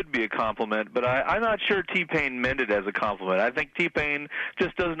it could be a compliment, but I'm not sure T-Pain meant it as a compliment. I think T-Pain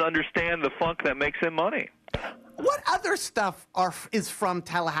just doesn't understand the funk that makes him money. What other stuff is from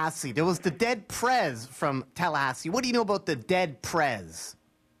Tallahassee? There was the Dead Prez from Tallahassee. What do you know about the Dead Prez?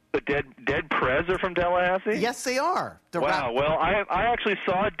 The Dead Prez are from Tallahassee? Yes, they are. Wow. Well, I actually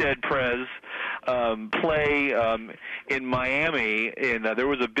saw Dead Prez play in Miami. There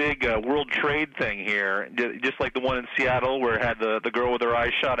was a big World Trade thing here, just like the one in Seattle where it had the girl with her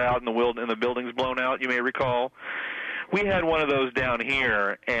eyes shot out and the buildings blown out, you may recall. We had one of those down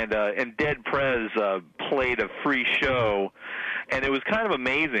here, and Dead Prez played a free show, and it was kind of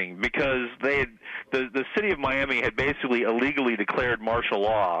amazing because the city of Miami had basically illegally declared martial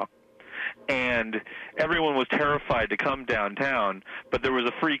law, and everyone was terrified to come downtown, but there was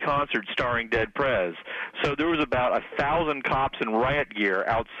a free concert starring Dead Prez. So there was about 1,000 cops in riot gear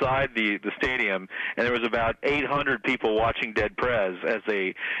outside the stadium, and there was about 800 people watching Dead Prez as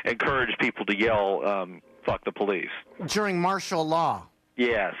they encouraged people to yell, fuck the police. During martial law?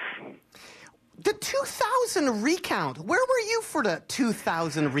 Yes. The 2000 recount. Where were you for the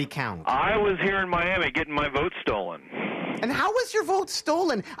 2000 recount? I was here in Miami getting my vote stolen. And how was your vote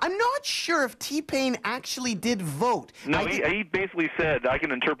stolen? I'm not sure if T-Pain actually did vote. No, he basically said, I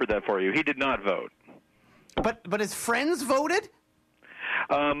can interpret that for you. He did not vote. But his friends voted?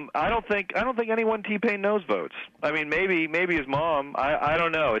 I don't think anyone T-Pain knows votes. I mean, maybe his mom. I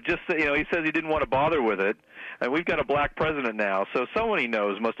don't know. It just he says he didn't want to bother with it. And we've got a black president now, so someone he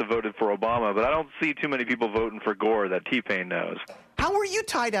knows must have voted for Obama. But I don't see too many people voting for Gore that T-Pain knows. How were you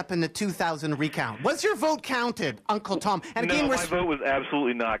tied up in the 2000 recount? Was your vote counted, Uncle Tom? And again, no, my vote was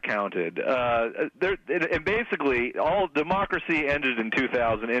absolutely not counted. And basically, all democracy ended in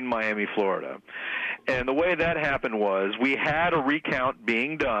 2000 in Miami, Florida. And the way that happened was we had a recount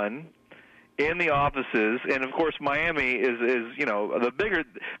being done in the offices, and of course Miami is the bigger.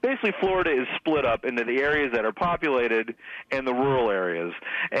 Basically, Florida is split up into the areas that are populated and the rural areas.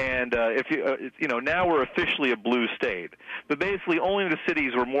 And if now we're officially a blue state, but basically only the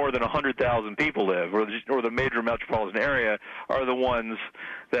cities where more than 100,000 people live, or the major metropolitan area, are the ones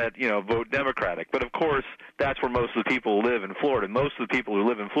that vote Democratic. But of course, that's where most of the people live in Florida. Most of the people who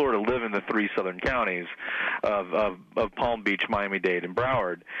live in Florida live in the three southern counties of Palm Beach, Miami-Dade, and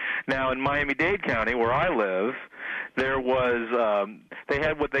Broward. Now, in Miami-Dade County, where I live, there was they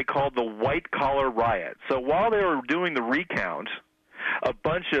had what they called the white-collar riot. So while they were doing the recount, a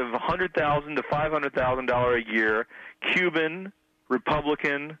bunch of $100,000 to $500,000 a year Cuban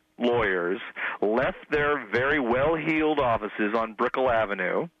Republican lawyers left their very well-heeled offices on Brickell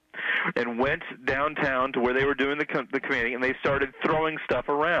Avenue and went downtown to where they were doing the committee, and they started throwing stuff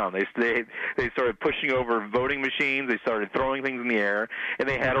around. They started pushing over voting machines. They started throwing things in the air, and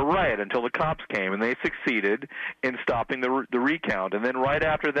they had a riot until the cops came, and they succeeded in stopping the recount. And then right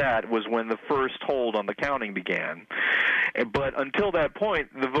after that was when the first hold on the counting began. But until that point,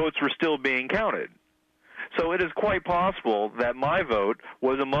 the votes were still being counted. So it is quite possible that my vote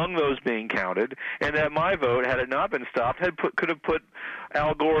was among those being counted, and that my vote, had it not been stopped, could have put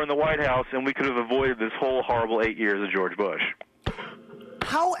Al Gore in the White House, and we could have avoided this whole horrible 8 years of George Bush.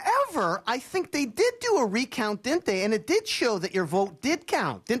 However, I think they did do a recount, didn't they? And it did show that your vote did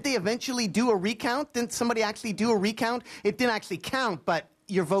count. Didn't they eventually do a recount? Didn't somebody actually do a recount? It didn't actually count, but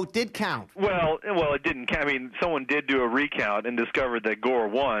your vote did count. Well, it didn't count. I mean, someone did do a recount and discovered that Gore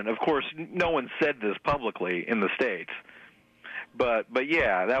won. Of course, no one said this publicly in the States. But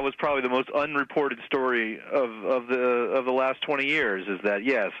yeah, that was probably the most unreported story of the last 20 years. Is that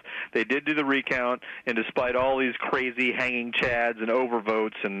yes, they did do the recount, and despite all these crazy hanging chads and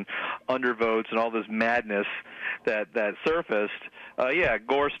overvotes and undervotes and all this madness that surfaced, yeah,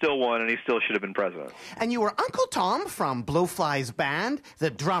 Gore still won, and he still should have been president. And you were Uncle Tom from Blowfly's band,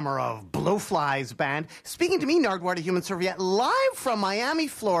 the drummer of Blowfly's band, speaking to me, Nardwuar, the Human Serviette, live from Miami,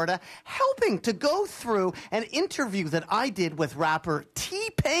 Florida, helping to go through an interview that I did with rapper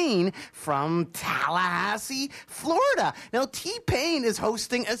T-Pain from Tallahassee, Florida. Now, T-Pain is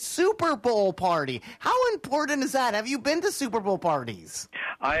hosting a Super Bowl party. How important is that? Have you been to Super Bowl parties?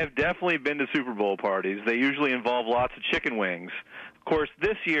 I have definitely been to Super Bowl parties. They usually involve lots of chicken wings. Of course,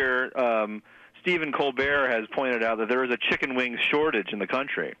 this year, Stephen Colbert has pointed out that there is a chicken wing shortage in the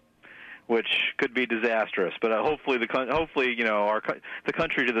country, which could be disastrous. But hopefully, the country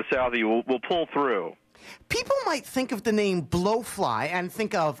to the south of you will pull through. People might think of the name Blowfly and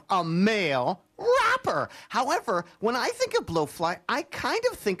think of a male rapper. However, when I think of Blowfly, I kind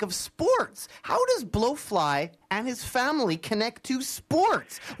of think of sports. How does Blowfly and his family connect to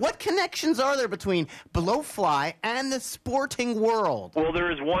sports? What connections are there between Blowfly and the sporting world? Well,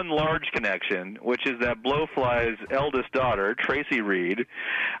 there is one large connection, which is that Blowfly's eldest daughter, Tracy Reed,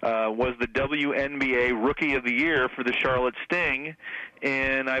 was the WNBA Rookie of the Year for the Charlotte Sting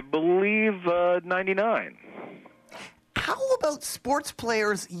in, I believe, 99. How about sports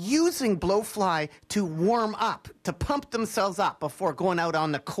players using Blowfly to warm up, to pump themselves up before going out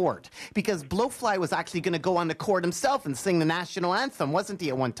on the court? Because Blowfly was actually going to go on the court himself and sing the national anthem, wasn't he,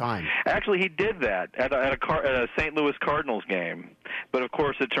 at one time? Actually, he did that at a St. Louis Cardinals game. But, of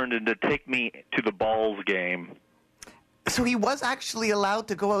course, it turned into Take Me to the Balls game. So he was actually allowed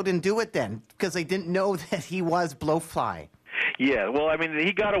to go out and do it then, because they didn't know that he was Blowfly. Yeah, well, I mean,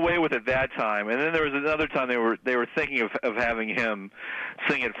 he got away with it that time, and then there was another time they were thinking of having him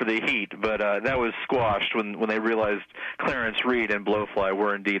sing it for the Heat, but that was squashed when they realized Clarence Reed and Blowfly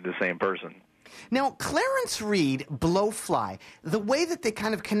were indeed the same person. Now, Clarence Reed, Blowfly, the way that they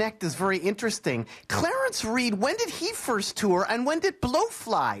kind of connect is very interesting. Clarence Reed, when did he first tour, and when did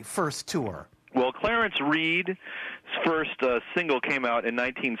Blowfly first tour? Well, Clarence Reed's first single came out in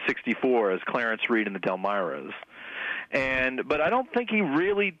 1964 as Clarence Reed and the Delmiras. But I don't think he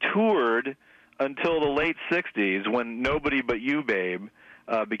really toured until the late 60s when Nobody But You, Babe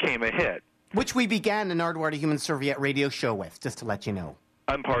became a hit. Which we began the Nardwuar the Human Serviette radio show with, just to let you know.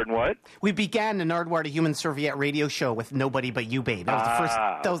 Pardon, what? We began the Nardwuar the Human Serviette radio show with Nobody But You, Babe.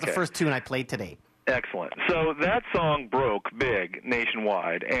 That was the first tune I played today. Excellent. So that song broke big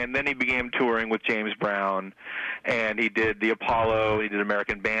nationwide, and then he began touring with James Brown, and he did the Apollo, he did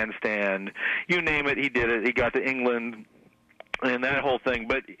American Bandstand, you name it, he did it. He got to England and that whole thing,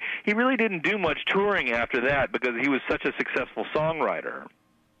 but he really didn't do much touring after that because he was such a successful songwriter.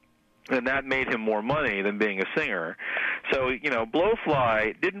 And that made him more money than being a singer. So,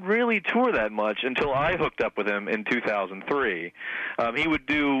 Blowfly didn't really tour that much until I hooked up with him in 2003. They would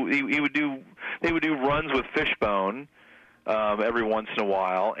do runs with Fishbone every once in a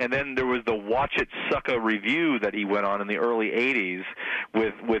while, and then there was the Watch It Sucka review that he went on in the early 80s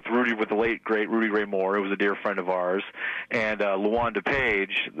with the late great Rudy Ray Moore, who was a dear friend of ours, and LaWanda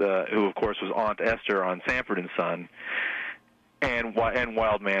Page, who of course was Aunt Esther on Sanford and Son. And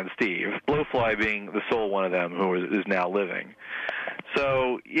Wildman Steve, Blowfly being the sole one of them who is now living.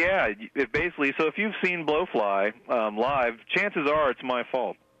 So, yeah, so if you've seen Blowfly live, chances are it's my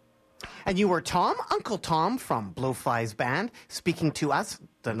fault. And you were Tom, Uncle Tom from Blowfly's band, speaking to us,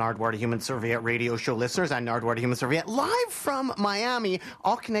 the Nardwuar the Human Serviette radio show listeners, and Nardwuar the Human Serviette, live from Miami,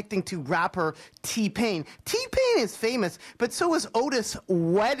 all connecting to rapper T-Pain. T-Pain is famous, but so is Otis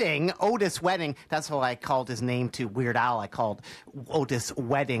Wedding. Otis Wedding, that's how I called his name to Weird Al. I called Otis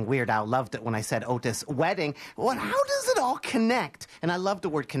Wedding. Weird Al loved it when I said Otis Wedding. Well, how does it all connect? And I love the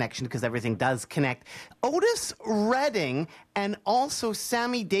word connection because everything does connect. Otis Redding and also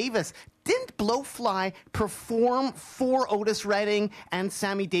Sammy Davis. Didn't Blowfly perform for Otis Redding and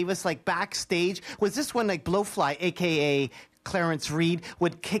Sammy Davis, like, backstage? Was this when, like, Blowfly, a.k.a. Clarence Reed,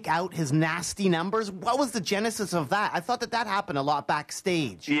 would kick out his nasty numbers? What was the genesis of that? I thought that happened a lot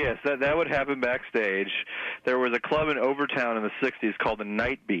backstage. Yes, that would happen backstage. There was a club in Overtown in the 60s called the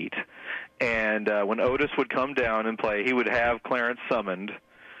Night Beat, and when Otis would come down and play, he would have Clarence summoned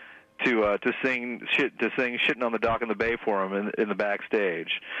to sing shitting on the dock in the bay for him in the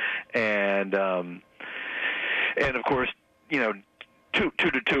backstage, and of course, Two,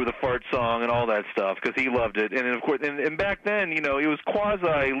 the fart song and all that stuff, because he loved it. And of course, and back then, it was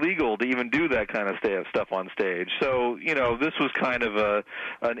quasi-legal to even do that kind of stuff on stage. So, this was kind of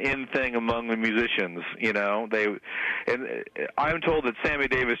an in thing among the musicians, and I'm told that Sammy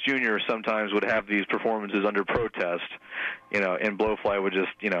Davis Jr. sometimes would have these performances under protest, and Blowfly would just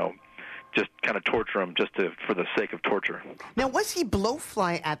kind of torture him for the sake of torture. Now, was he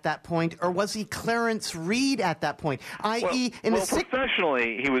Blowfly at that point, or was he Clarence Reed at that point? I.e.,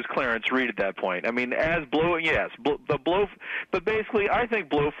 professionally, he was Clarence Reed at that point. I mean, but basically, I think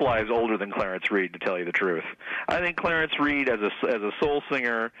Blowfly is older than Clarence Reed, to tell you the truth. I think Clarence Reed, as a soul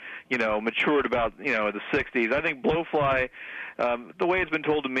singer, matured about the '60s. I think Blowfly, the way it's been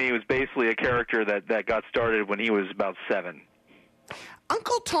told to me, was basically a character that got started when he was about 7.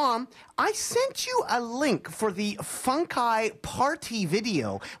 Uncle Tom, I sent you a link for the Funky Party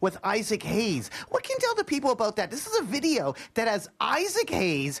video with Isaac Hayes. What can you tell the people about that? This is a video that has Isaac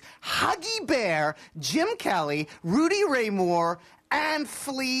Hayes, Huggy Bear, Jim Kelly, Rudy Ray Moore, and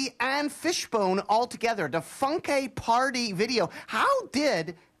Flea and Fishbone all together. The Funky Party video. How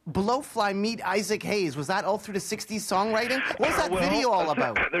did Blowfly meet Isaac Hayes? Was that all through the 60s songwriting? What was that video all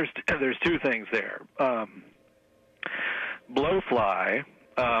about? There's two things there. Blowfly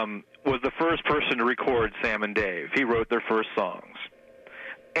was the first person to record Sam and Dave. He wrote their first songs.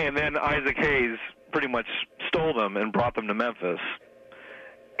 And then Isaac Hayes pretty much stole them and brought them to Memphis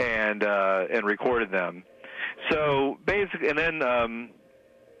and recorded them. So basically, and then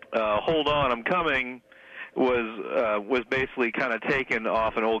Hold On, I'm Coming was basically kind of taken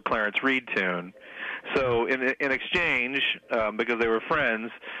off an old Clarence Reed tune. So in exchange, because they were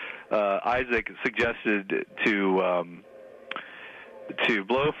friends, Isaac suggested to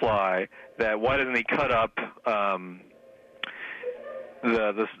Blowfly that why doesn't he cut up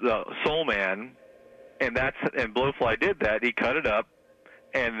the Soul Man, and Blowfly did that. He cut it up,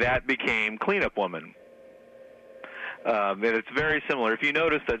 and that became Cleanup Woman. And it's very similar. If you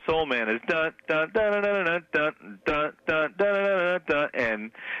notice that Soul Man is dun dun dun dun dun dun dun dun dun dun,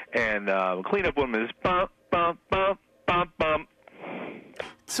 and Cleanup Woman is bump bump bump bump bump.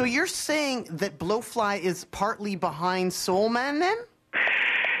 So you're saying that Blowfly is partly behind Soul Man, then?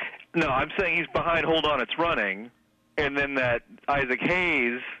 No, I'm saying he's behind Hold On, It's Running, and then that Isaac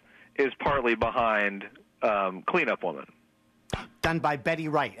Hayes is partly behind Cleanup Woman. Done by Betty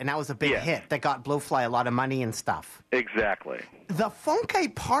Wright, and that was a big hit that got Blowfly a lot of money and stuff. Exactly. The Funky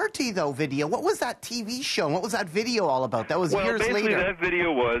Party, though, video, what was that TV show? What was that video all about? That was years later. Well, basically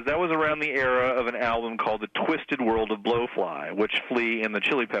that was around the era of an album called The Twisted World of Blowfly, which Flea and the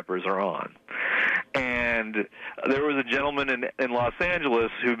Chili Peppers are on. And there was a gentleman in Los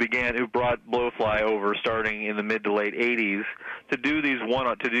Angeles who brought Blowfly over starting in the mid to late 80s to do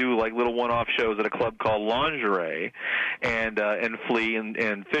little one-off shows at a club called Lingerie, and Flea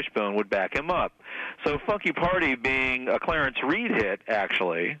and Fishbone would back him up. So Funky Party, being a Clarence Reed hit,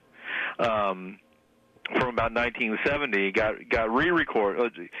 actually, from about 1970, got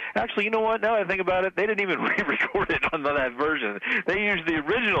re-recorded. Actually, you know what? Now that I think about it, they didn't even re-record it on that version. They used the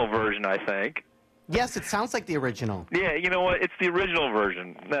original version, I think. Yes, it sounds like the original. Yeah, you know what? It's the original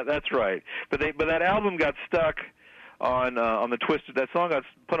version. That's right. But that album got stuck on the Twisted. That song got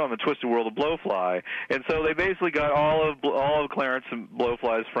put on the Twisted World of Blowfly, and so they basically got all of Clarence and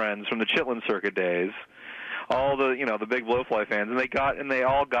Blowfly's friends from the Chitlin Circuit days, all the big Blowfly fans, and they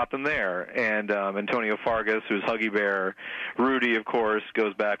all got them there. And Antonio Fargas, who's Huggy Bear, Rudy, of course,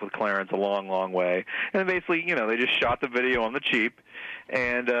 goes back with Clarence a long, long way. And basically, they just shot the video on the cheap,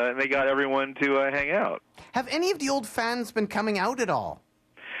 and they got everyone to hang out. Have any of the old fans been coming out at all?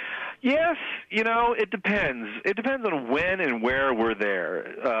 Yes, it depends. It depends on when and where we're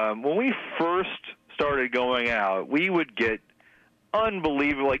there. When we first started going out, we would get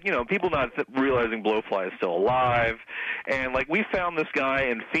unbelievable, people not realizing Blowfly is still alive. And, we found this guy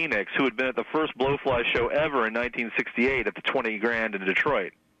in Phoenix who had been at the first Blowfly show ever in 1968 at the 20 Grand in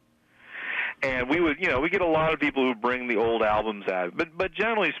Detroit. And we would, we get a lot of people who bring the old albums out. But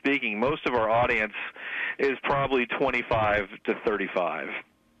generally speaking, most of our audience is probably 25 to 35.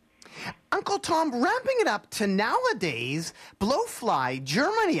 Uncle Tom, ramping it up to nowadays, Blowfly,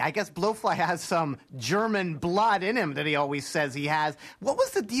 Germany. I guess Blowfly has some German blood in him that he always says he has. What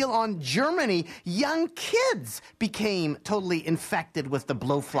was the deal on Germany? Young kids became totally infected with the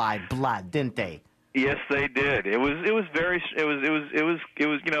Blowfly blood, didn't they? Yes, they did. It was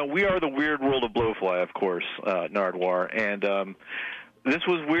we are the weird world of Blowfly, of course, Nardwuar, and this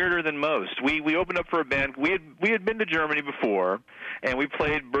was weirder than most. We opened up for a band. We had been to Germany before, and we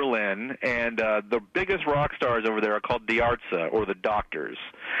played Berlin. And the biggest rock stars over there are called Die Ärzte, or the Doctors.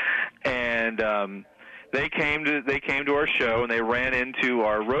 And They came to our show, and they ran into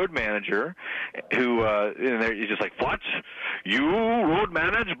our road manager, who and he's just like, "What? You road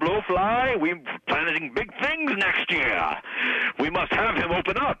manage Blowfly? We're planning big things next year. We must have him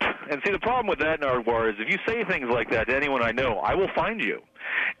open up." And see, the problem with that, Nardwuar, is if you say things like that to anyone I know, I will find you.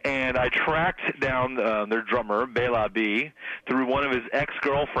 And I tracked down their drummer, Bela B, through one of his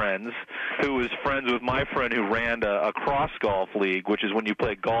ex-girlfriends, who was friends with my friend who ran a cross golf league, which is when you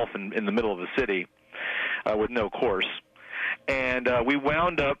play golf in the middle of the city with no course. And we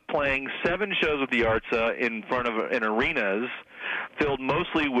wound up playing 7 shows with the Artsa in arenas filled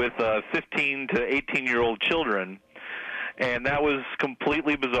mostly with 15 to 18-year-old children. And that was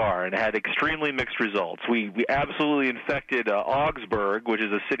completely bizarre and had extremely mixed results. We absolutely infected Augsburg, which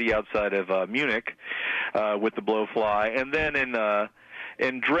is a city outside of Munich, with the Blowfly, and then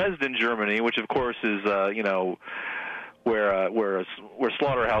in Dresden, Germany, which of course is where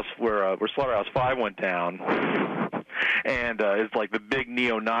Slaughterhouse 5 went down. And it's like the big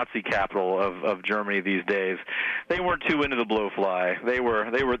neo-Nazi capital of Germany these days. They weren't too into the Blowfly. They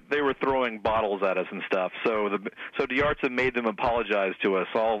were throwing bottles at us and stuff. So Diarza made them apologize to us,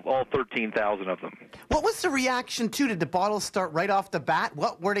 all 13,000 of them. What was the reaction too? Did the bottles start right off the bat?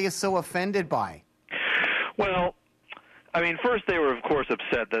 What were they so offended by? Well, I mean, first they were, of course,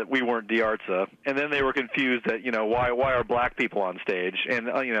 upset that we weren't Diarza, and then they were confused that why are black people on stage, and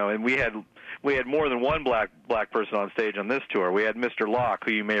and we had more than one black person on stage on this tour. We had Mr. Locke,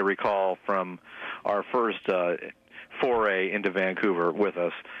 who you may recall from our first foray into Vancouver with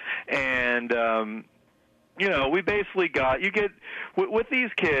us, and we basically with these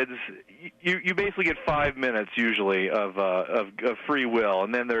kids, you basically get 5 minutes usually of free will,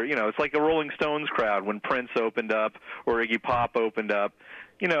 and then it's like a Rolling Stones crowd when Prince opened up or Iggy Pop opened up.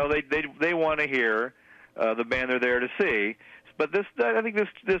 They want to hear the band they're there to see. But I think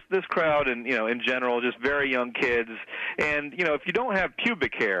this crowd, and in general, just very young kids, and if you don't have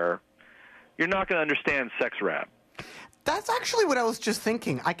pubic hair, you're not going to understand sex rap. That's actually what I was just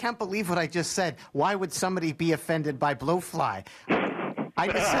thinking. I can't believe what I just said. Why would somebody be offended by Blowfly? I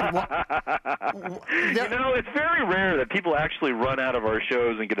just said, it's very rare that people actually run out of our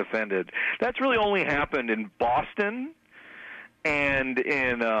shows and get offended. That's really only happened in Boston, and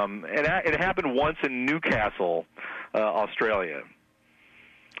it happened once in Newcastle, Australia.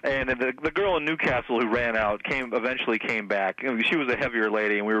 And the girl in Newcastle who ran out eventually came back. She was a heavier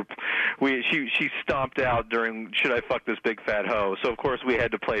lady, and she stomped out during "Should I Fuck This Big Fat Hoe?" So of course we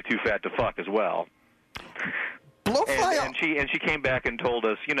had to play "Too Fat to Fuck" as well. Blowfly, and she came back and told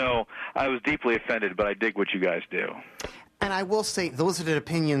us, I was deeply offended, but I dig what you guys do. And I will say, those are the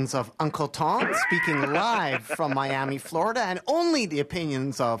opinions of Uncle Tom, speaking live from Miami, Florida, and only the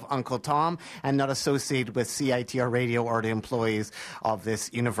opinions of Uncle Tom, and not associated with CITR Radio or the employees of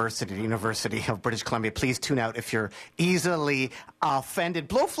this university, the University of British Columbia. Please tune out if you're easily offended.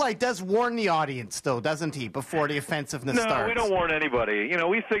 Blowfly does warn the audience, though, doesn't he, before the offensiveness starts? No, we don't warn anybody.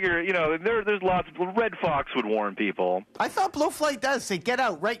 We figure, there's lots of... Red Fox would warn people. I thought Blowfly does say, get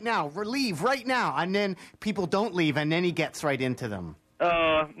out right now, leave right now, and then people don't leave, and then he gets right into them.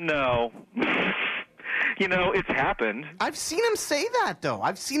 No. It's happened. I've seen him say that, though.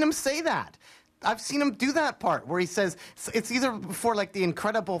 I've seen him do that part where he says, it's either before like the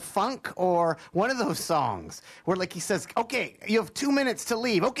Incredible Funk or one of those songs where like he says, okay, you have 2 minutes to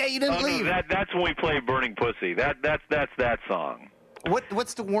leave. Okay, you didn't leave. No, that's when we play Burning Pussy. That's that song.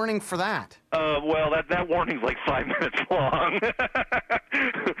 What's the warning for that? Well, that warning's like 5 minutes long.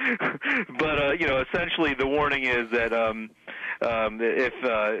 But essentially the warning is that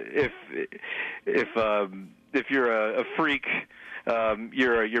if you're a freak,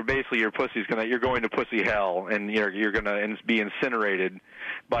 you're basically you're going to pussy hell, and you're gonna be incinerated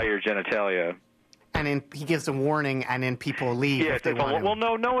by your genitalia. And then he gives a warning, and then people leave. Yeah, if they want to. Well,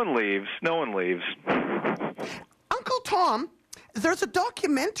 no one leaves. No one leaves. Uncle Tom, there's a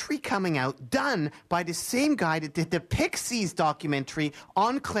documentary coming out done by the same guy that did the Pixies documentary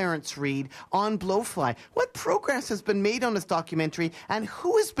on Clarence Reid, on Blowfly. What progress has been made on this documentary, and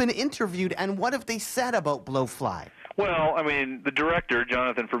who has been interviewed, and what have they said about Blowfly? Well, I mean, the director,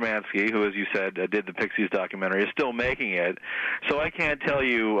 Jonathan Formansky, who, as you said, did the Pixies documentary, is still making it. So I can't tell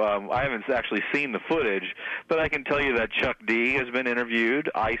you, I haven't actually seen the footage, but I can tell you that Chuck D has been interviewed,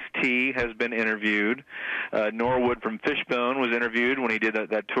 Ice-T has been interviewed, Norwood from Fishbone was interviewed when he did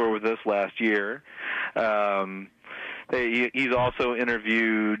that tour with us last year. He's also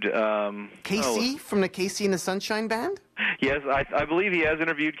interviewed... KC from the KC and the Sunshine Band? Yes, I believe he has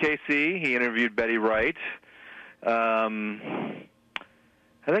interviewed KC. He interviewed Betty Wright. I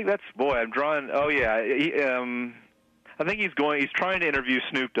think that's, I'm drawing, I think he's trying to interview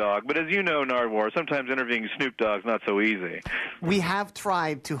Snoop Dogg, but as you know, Nardwuar, sometimes interviewing Snoop Dogg's not so easy. We have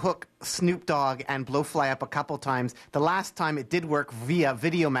tried to hook Snoop Dogg and Blowfly up a couple times. The last time it did work via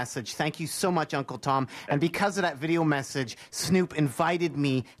video message. Thank you so much, Uncle Tom. And because of that video message, Snoop invited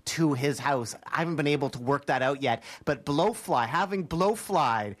me to his house. I haven't been able to work that out yet, but Blowfly, having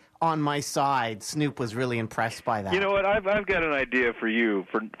Blowfly on my side, Snoop was really impressed by that. You know what? I've got an idea for you,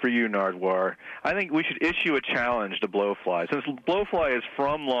 Nardwuar. I think we should issue a challenge to Blowfly. Since Blowfly is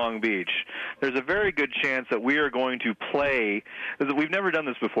from Long Beach, there's a very good chance that we are going to play. We've never done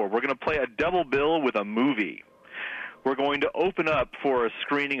this before. We're going to play a double bill with a movie. We're going to open up for a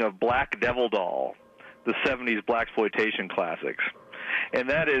screening of Black Devil Doll, the 70s blaxploitation classics. And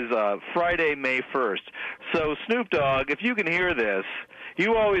that is Friday, May 1st. So, Snoop Dogg, if you can hear this,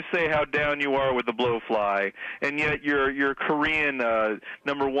 you always say how down you are with the Blowfly, and yet your Korean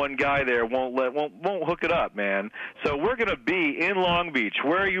number one guy there won't hook it up, man. So we're going to be in Long Beach,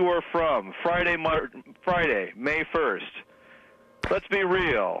 where you are from, Friday, May 1st. Let's be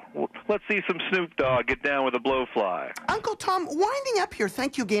real. Let's see some Snoop Dogg get down with a Blowfly. Uncle Tom, winding up here,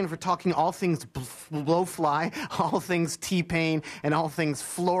 thank you again for talking all things Blowfly, all things T-Pain, and all things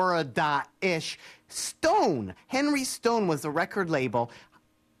Florida-ish. Stone, Henry Stone was the record label.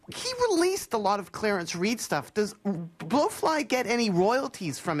 He released a lot of Clarence Reed stuff. Does Blowfly get any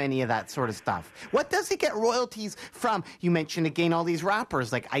royalties from any of that sort of stuff? What does he get royalties from? You mentioned again all these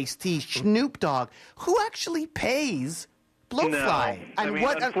rappers like Ice-T, Snoop Dogg. Who actually pays Blowfly? No. I mean,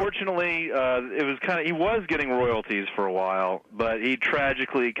 unfortunately, it was he was getting royalties for a while, but he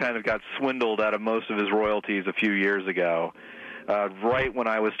tragically kind of got swindled out of most of his royalties a few years ago. Right when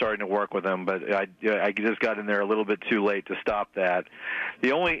I was starting to work with him, but I just got in there a little bit too late to stop that.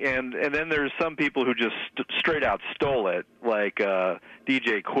 And then there's some people who just straight out stole it, like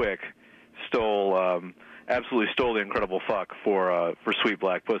DJ Quick absolutely stole the Incredible Fuck for Sweet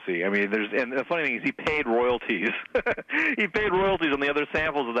Black Pussy. I mean, and the funny thing is he paid royalties. He paid royalties on the other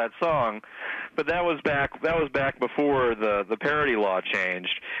samples of that song, but that was back before the parody law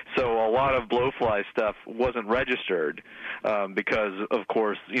changed. So a lot of Blowfly stuff wasn't registered because, of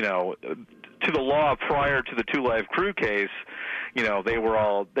course, to the law prior to the Two Live Crew case, they were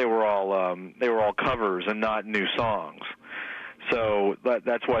all covers and not new songs. So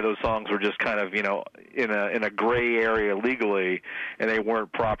that's why those songs were just kind of, in a gray area legally, and they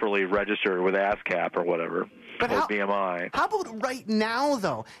weren't properly registered with ASCAP or whatever. Or BMI. How about right now,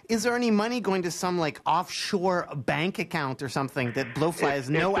 though? Is there any money going to some offshore bank account or something that Blowfly has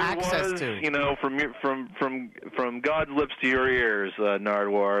no access to? From God's lips to your ears,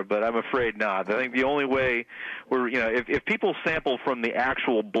 Nardwuar. But I'm afraid not. I think the only way if people sample from the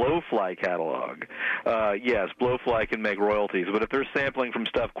actual Blowfly catalog, yes, Blowfly can make royalties. But if they're sampling from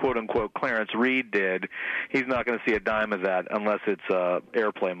stuff quote unquote Clarence Reed did, he's not going to see a dime of that unless it's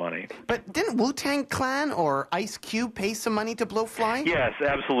airplay money. But didn't Wu-Tang Clan or Ice Cube pay some money to Blowfly? Yes,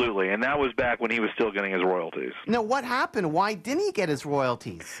 absolutely, and that was back when he was still getting his royalties. Now, what happened? Why didn't he get his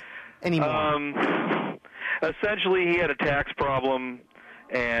royalties anymore? Essentially, he had a tax problem,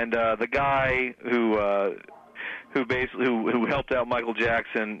 and the guy who helped out Michael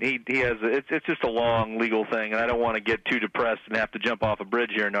Jackson, he has it's just a long legal thing, and I don't want to get too depressed and have to jump off a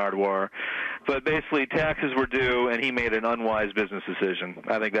bridge here, Nardwuar. But basically, taxes were due, and he made an unwise business decision.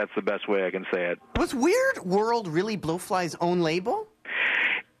 I think that's the best way I can say it. Was Weird World really Blowfly's own label?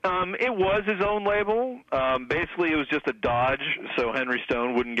 It was his own label. Basically, it was just a dodge so Henry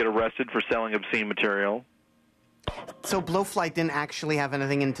Stone wouldn't get arrested for selling obscene material. So Blowfly didn't actually have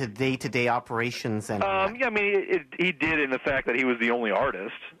anything into day-to-day operations, and yeah, I mean, he did in the fact that he was the only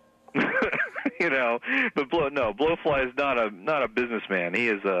artist. But Blowfly is not a businessman. He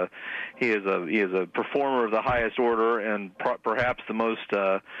is a performer of the highest order and perhaps the most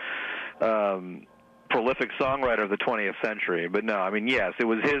prolific songwriter of the 20th century. But no, I mean, yes, it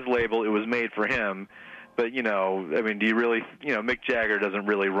was his label. It was made for him. But I mean, do you really? Mick Jagger doesn't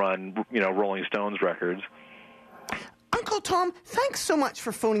really run Rolling Stones records. Uncle Tom, thanks so much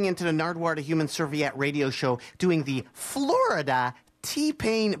for phoning into the Nardwuar the Human Serviette radio show doing the Florida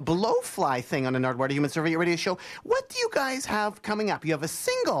T-Pain Blowfly thing on the Nardwuar the Human Serviette radio show. What do you guys have coming up? You have a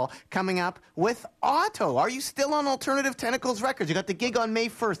single coming up with Otto. Are you still on Alternative Tentacles Records? You got the gig on May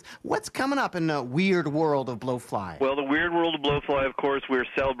 1st. What's coming up in the weird world of Blowfly? Well, the weird world of Blowfly, of course, we're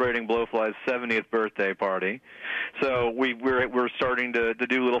celebrating Blowfly's 70th birthday party. So we're starting to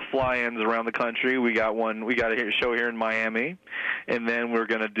do little fly-ins around the country. We got a show here in Miami, and then we're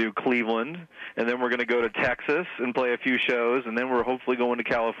going to do Cleveland, and then we're going to go to Texas and play a few shows, and then we're hopefully going to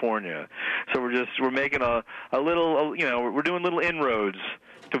California. So we're making we're doing little inroads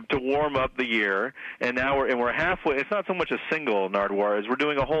to warm up the year, and now we're halfway. It's not so much a single, Nardwuar, as we're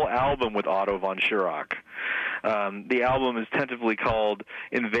doing a whole album with Otto von Schirach. The album is tentatively called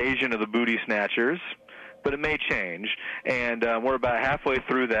Invasion of the Booty Snatchers, but it may change. And we're about halfway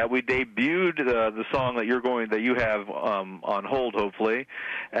through that. We debuted the song that you have on hold, hopefully,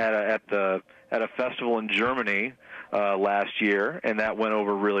 at a festival in Germany last year, and that went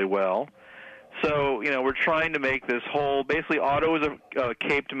over really well. So, we're trying to make this whole, basically Otto is a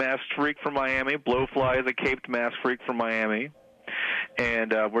caped masked freak from Miami, Blowfly is a caped masked freak from Miami,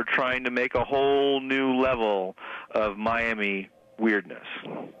 and we're trying to make a whole new level of Miami weirdness.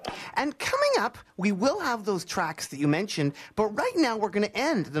 And coming up, we will have those tracks that you mentioned, but right now we're going to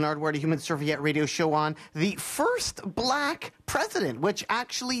end the Nardwuar, the Human Serviette radio show on the first black president, which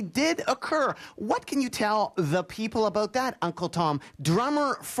actually did occur. What can you tell the people about that, Uncle Tom,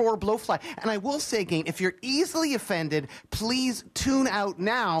 drummer for Blowfly? And I will say again, if you're easily offended, please tune out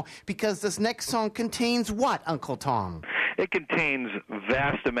now, because this next song contains what, Uncle Tom? It contains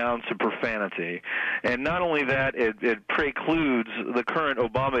vast amounts of profanity. And not only that, it precludes the current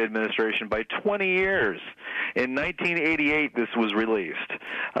Obama administration by 20 years. In 1988, this was released,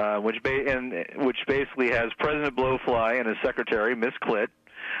 which basically has President Blowfly and his secretary, Miss Clit,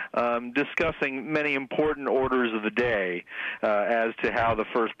 discussing many important orders of the day as to how the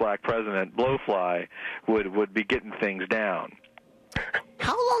first black president, Blowfly, would be getting things down.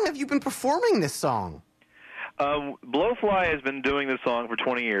 How long have you been performing this song? Blowfly has been doing this song for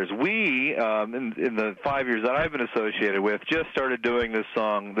 20 years. We, in the 5 years that I've been associated with, just started doing this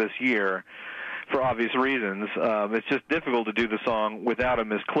song this year for obvious reasons. It's just difficult to do the song without a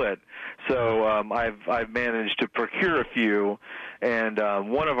Miss Clit. So I've managed to procure a few, and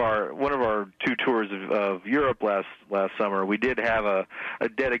one of our two tours of Europe last summer, we did have a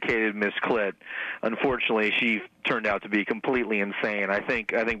dedicated Miss Clit. Unfortunately, she turned out to be completely insane. I think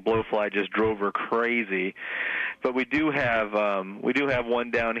Blowfly just drove her crazy. But we do have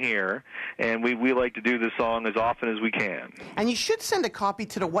one down here, and we like to do the song as often as we can. And you should send a copy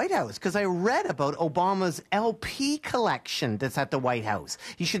to the White House, because I read about Obama's LP collection that's at the White House.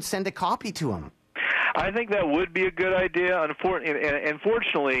 You should send a copy to him. I think that would be a good idea.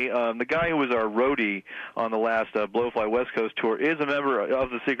 Unfortunately, the guy who was our roadie on the last Blowfly West Coast tour is a member of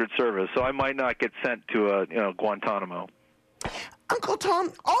the Secret Service, so I might not get sent to Guantanamo. Uncle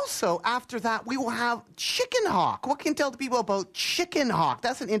Tom, also after that, we will have Chicken Hawk. What can you tell the people about Chicken Hawk?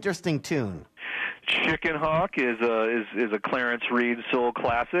 That's an interesting tune. Chicken Hawk is a Clarence Reed soul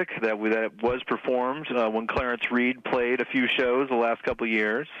classic that was performed when Clarence Reed played a few shows the last couple of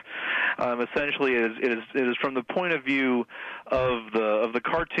years. Essentially, it is from the point of view of the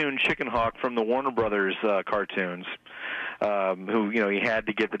cartoon Chicken Hawk from the Warner Brothers cartoons, who he had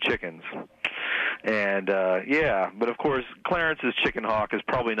to get the chickens. And, but of course, Clarence's Chicken Hawk is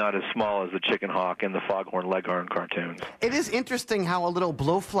probably not as small as the Chicken Hawk in the Foghorn Leghorn cartoons. It is interesting how a little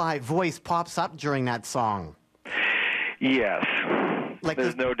Blowfly voice pops up during that song. Yes.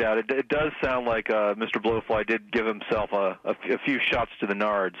 There's no doubt. It does sound like Mr. Blowfly did give himself a few shots to the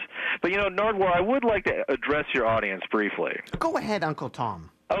nards. But, Nardwuar, I would like to address your audience briefly. Go ahead, Uncle Tom.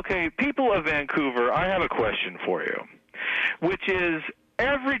 Okay, people of Vancouver, I have a question for you, which is,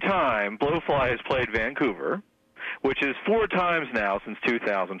 every time Blowfly has played Vancouver, which is 4 times now since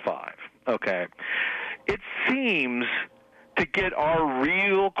 2005, okay, it seems to get our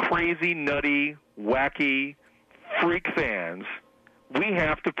real crazy, nutty, wacky, freak fans, we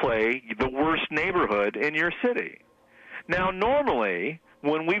have to play the worst neighborhood in your city. Now, normally,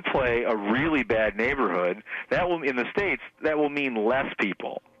 when we play a really bad neighborhood, in the States, that will mean less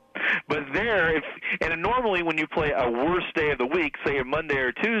people. But normally when you play a worst day of the week, say a Monday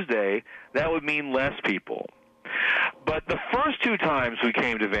or Tuesday, that would mean less people. But the first 2 times we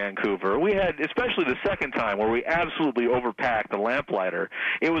came to Vancouver, we had, especially the second time where we absolutely overpacked the Lamplighter,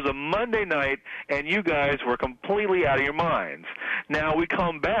 it was a Monday night and you guys were completely out of your minds. Now we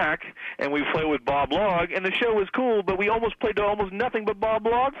come back and we play with Bob Log and the show was cool, but we played to almost nothing but Bob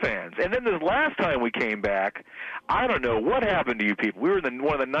Log fans. And then this last time we came back, I don't know what happened to you people. We were in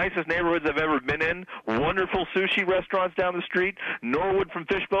one of the nicest neighborhoods I've ever been in, wonderful sushi restaurants down the street, Norwood from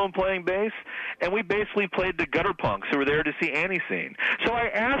Fishbone playing bass, and we basically played the gutter punks who were there to see Annie Scene. So I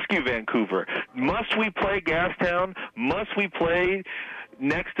ask you, Vancouver, must we play Gastown? Must we play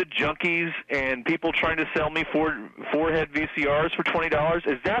next to junkies and people trying to sell me four-head VCRs for $20?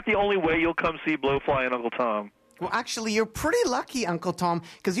 Is that the only way you'll come see Blowfly and Uncle Tom? Well, actually, you're pretty lucky, Uncle Tom,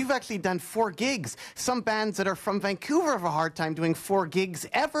 because you've actually done 4 gigs. Some bands that are from Vancouver have a hard time doing 4 gigs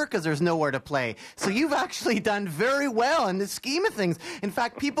ever because there's nowhere to play. So you've actually done very well in the scheme of things. In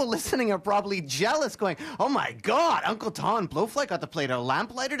fact, people listening are probably jealous, going, oh my God, Uncle Tom and Blowfly got to play to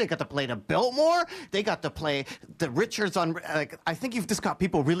Lamplighter, they got to play to Biltmore, they got to play the Richards on... I think you've just got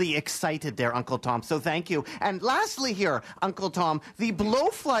people really excited there, Uncle Tom, so thank you. And lastly here, Uncle Tom, the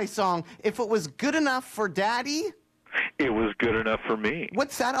Blowfly song, If It Was Good Enough for Daddy... It was good enough for me.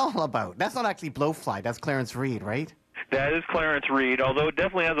 What's that all about? That's not actually Blowfly. That's Clarence Reed, right? That is Clarence Reed, although it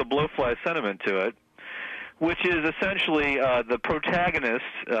definitely has a Blowfly sentiment to it, which is essentially the protagonist,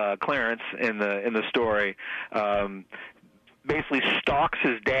 Clarence, in the story, basically stalks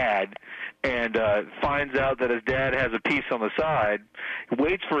his dad and finds out that his dad has a piece on the side,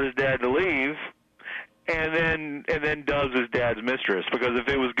 waits for his dad to leave, and then does his dad's mistress. Because if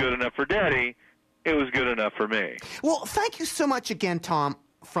it was good enough for Daddy, it was good enough for me. Well, thank you so much again, Tom,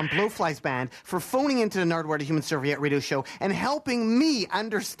 from Blowfly's band, for phoning into the Nardwuar, the Human Serviette radio show, and helping me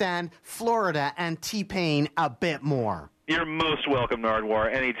understand Florida and T-Pain a bit more. You're most welcome,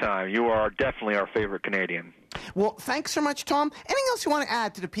 Nardwuar, anytime. You are definitely our favorite Canadian. Well, thanks so much, Tom. Anything else you want to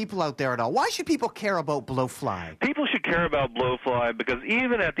add to the people out there at all? Why should people care about Blowfly? People should care about Blowfly because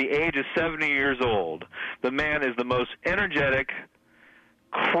even at the age of 70 years old, the man is the most energetic,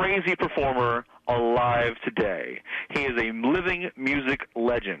 crazy performer alive today. He is a living music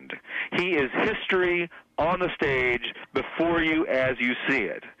legend. He is history on the stage before you as you see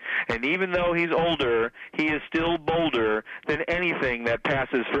it. And even though he's older, he is still bolder than anything that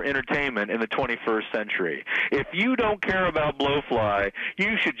passes for entertainment in the 21st century. If you don't care about Blowfly,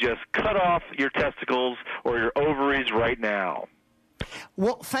 you should just cut off your testicles or your ovaries right now.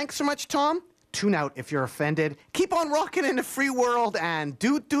 Well, thanks so much, Tom. Tune out if you're offended. Keep on rocking in the free world and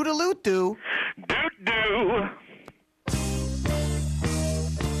doot-doot-a-loot-doo. Doot-doo.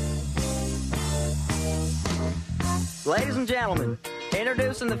 Ladies and gentlemen,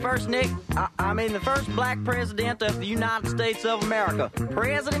 introducing the first the first black president of the United States of America,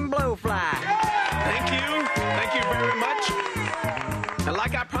 President Blowfly. Thank you. Thank you very much. And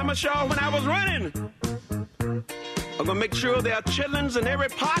like I promised y'all when I was running, I'm going to make sure there are chitlins in every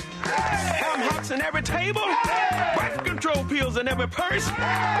pot, ham hocks in every table, birth control pills in every purse,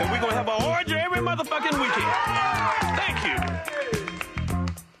 and we're going to have an orgy every motherfucking weekend. Thank you.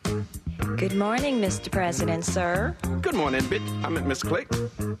 Good morning, Mr. President, sir. Good morning, bitch. I meant Miss Click.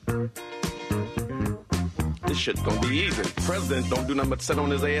 This shit's going to be easy. The president don't do nothing but sit on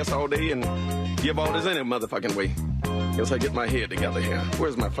his ass all day and give orders any motherfucking way. Guess I get my head together here.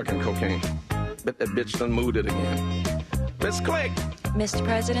 Where's my fucking cocaine? Bet that bitch done moved it again. Miss Click. Mr.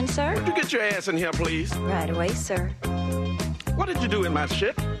 President, sir? Would you get your ass in here, please? Right away, sir. What did you do in my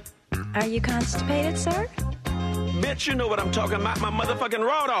shit? Are you constipated, sir? Bitch, you know what I'm talking about, my motherfucking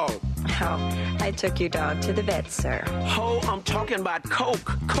raw dog. Oh, I took your dog to the vet, sir. Ho, I'm talking about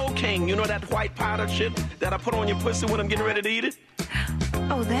coke. Cocaine, you know that white powder shit that I put on your pussy when I'm getting ready to eat it?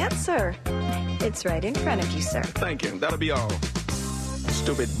 Oh, that, sir. It's right in front of you, sir. Thank you. That'll be all.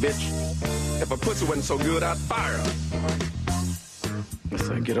 Stupid bitch. If a pussy wasn't so good, I'd fire her. Let's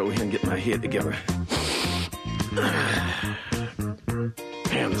get over here and get my head together.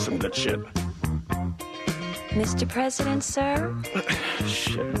 Damn, that's some good shit. Mr. President, sir?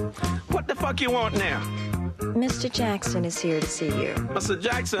 Shit. What the fuck you want now? Mr. Jackson is here to see you. Mr.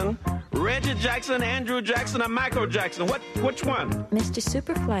 Jackson? Reggie Jackson, Andrew Jackson, or Michael Jackson? Which one? Mr.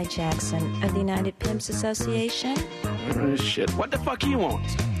 Superfly Jackson of the United Pimps Association. Shit. What the fuck he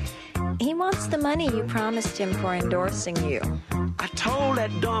wants? He wants the money you promised him for endorsing you. I told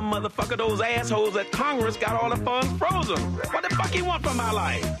that dumb motherfucker those assholes at Congress got all the funds frozen. What the fuck he want from my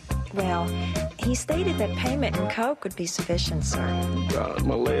life? Well, he stated that payment in coke would be sufficient, sir. God,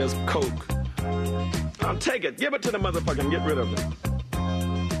 my last coke. I'll take it. Give it to the motherfucker and get rid of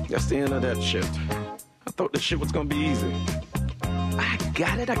it. That's the end of that shit. I thought this shit was gonna be easy. I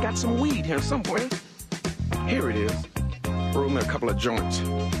got it. I got some weed here somewhere. Here it is. Roll me a couple of joints.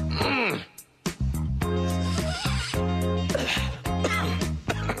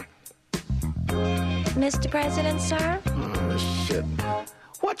 Mr. President, sir? Oh, shit.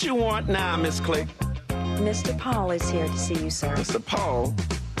 What you want now, Miss Click? Mr. Paul is here to see you, sir. Mr. Paul?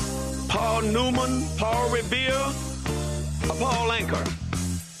 Paul Newman? Paul Revere? Or Paul Anchor?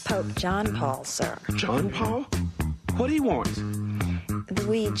 Pope John Paul, sir. John Paul? What do you want? The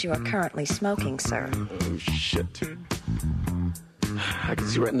weed you are currently smoking, sir. Oh, shit. I can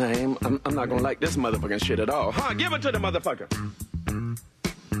see right now I'm not gonna like this motherfucking shit at all. Huh? Give it to the motherfucker.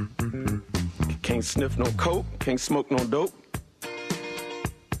 Can't sniff no coke. Can't smoke no dope.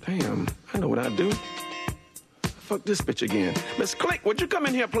 Damn, I know what I do. fuck this bitch again. Miss Click, would you come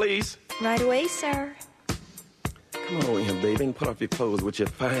in here, please? Right away, sir. Come on in here, baby, and put off your clothes with your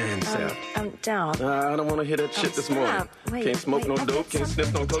fine self. Don't. I don't want to hear that shit this morning. Wait, can't smoke no dope, can't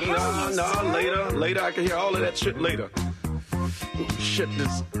sniff no coke. No, later. I can hear all of that shit later. Shit,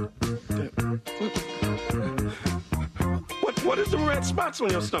 this... What is the red spots on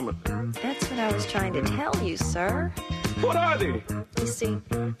your stomach? That's what I was trying to tell you, sir. What are they? You see,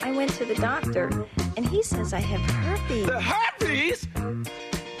 I went to the doctor, and he says I have herpes. The herpes?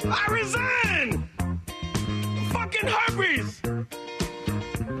 I resign! Fucking herpes!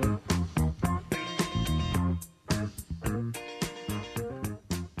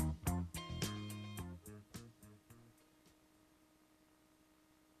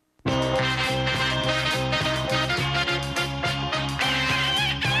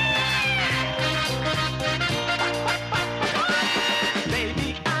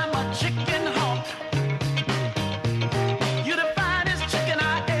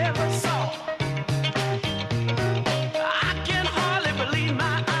 I can hardly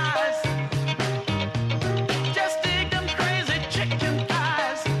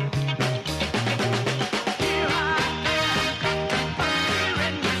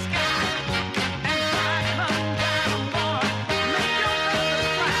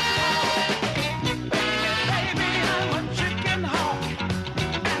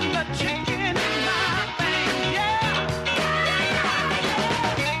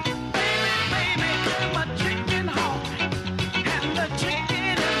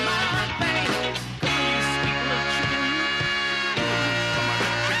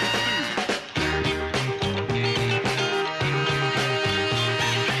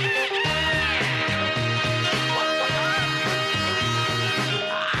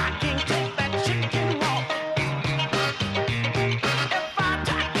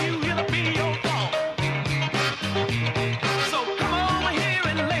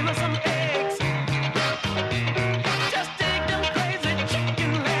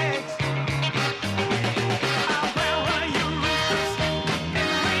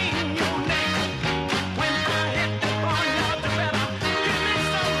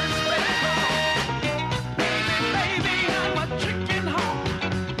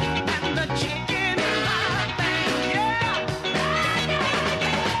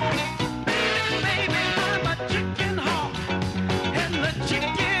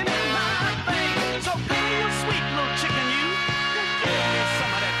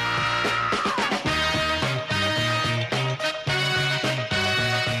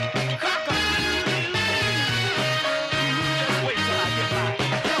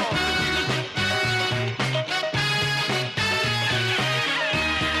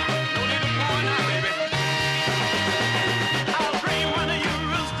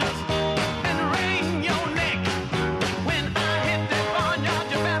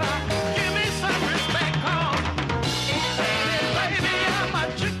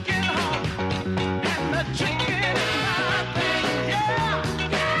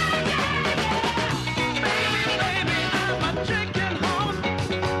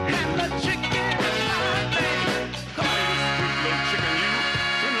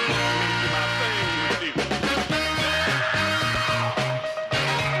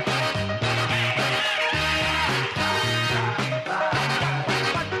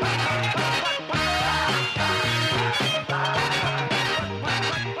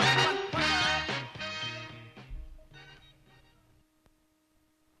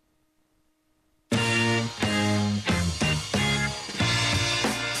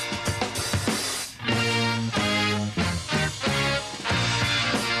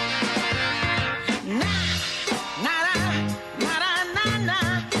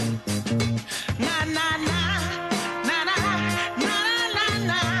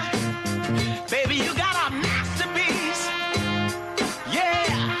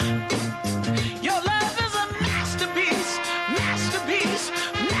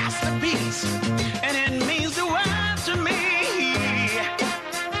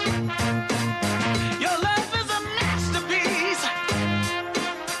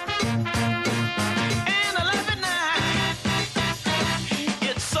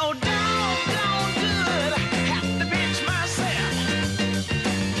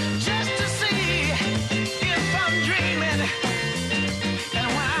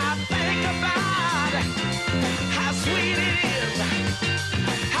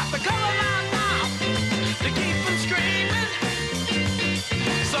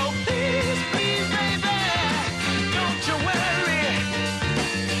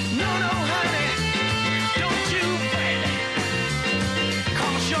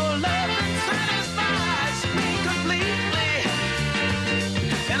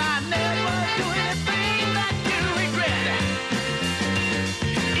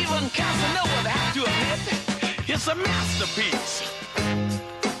is a masterpiece.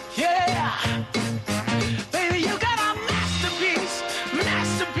 Yeah. Baby, you got a masterpiece,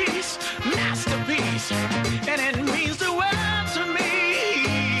 masterpiece, masterpiece. And it means the world to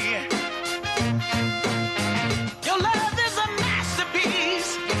me. Your love is a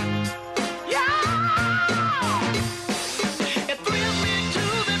masterpiece. Yeah. It thrills me to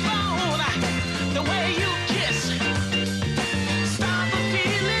the bone, the way you kiss. Stop the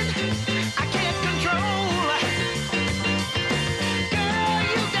feeling I can't control. Girl,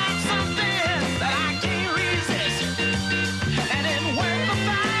 you got something that I can't resist. And it worth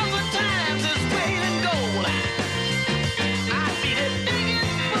 1,000 times its weight in gold. I'd be the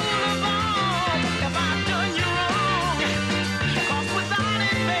biggest fool of all if I've done you wrong. 'Cause without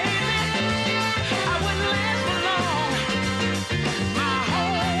it, baby, I wouldn't last for long. My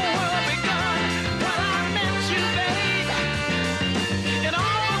whole world begun when I met you, baby. And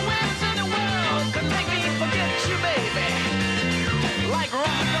all the winds in the world could make me forget you, baby. Like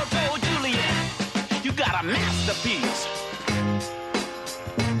Romeo told Juliet, you got a masterpiece.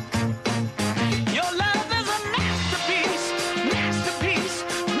 Your love is a masterpiece, masterpiece,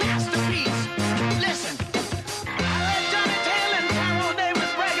 masterpiece. Listen, I heard Johnny Taylor and Tyrone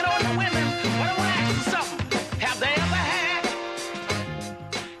Davis bragging on the women, but I want to ask you something. Have they ever had?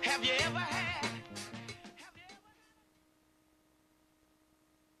 Have you ever had?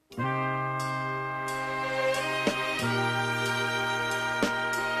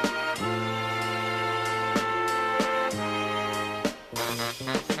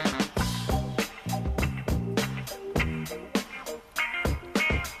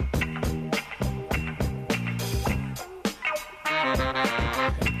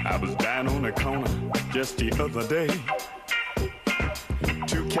 I was down on the corner just the other day.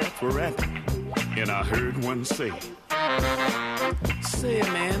 Two cats were rapping, and I heard one say, Say,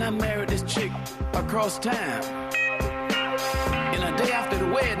 man, I married this chick across town. And a day after the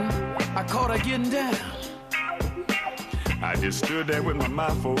wedding, I caught her getting down. I just stood there with my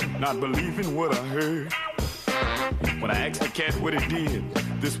mouth open, not believing what I heard. When I asked the cat what he did,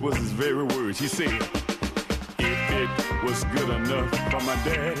 this was his very words. He said, if it was good enough for my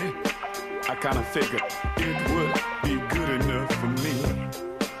daddy, I kind of figured it would be good enough for me.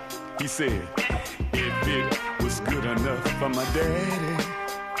 He said, if it was good enough for my daddy,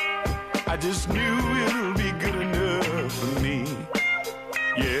 I just knew it would be good enough for me.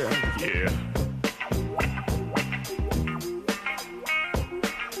 Yeah, yeah.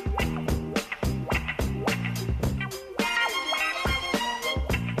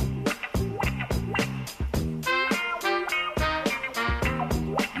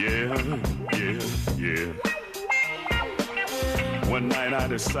 One night I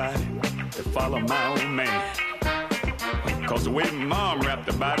decided to follow my old man. 'Cause the way Mom rapped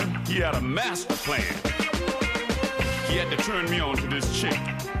about him, he had a master plan. He had to turn me on to this chick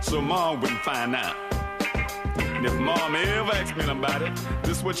so Mom wouldn't find out. And if Mom ever asked me about it,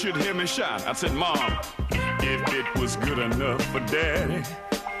 this is what she'd hear me shout. I said, Mom, if it was good enough for Daddy,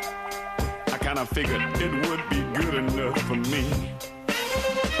 I kind of figured it would be good enough for me.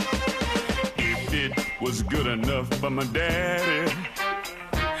 It was good enough for my daddy,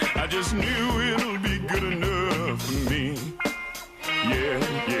 I just knew it'll be good enough for me. Yeah,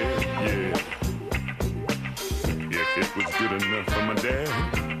 yeah, yeah. If it was good enough for my daddy,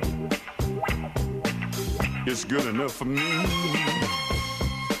 it's good enough for me.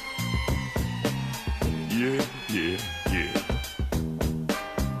 Yeah, yeah, yeah.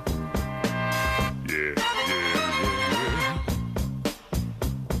 Yeah, yeah, yeah, yeah.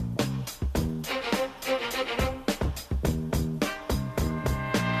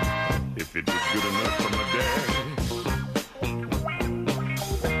 If it was good enough for my daddy,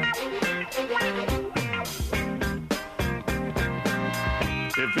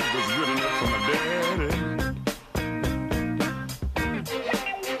 if it was good enough for my daddy,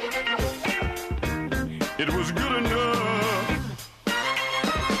 it was good enough.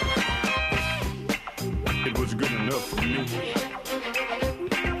 It was good enough for me.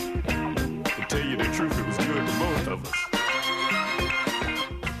 To tell you the truth, it was good to both of us.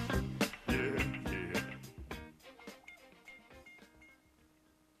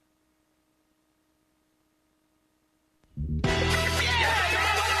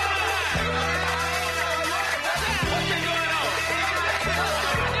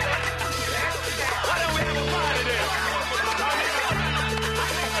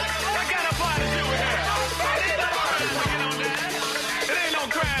 What kind of party do we have?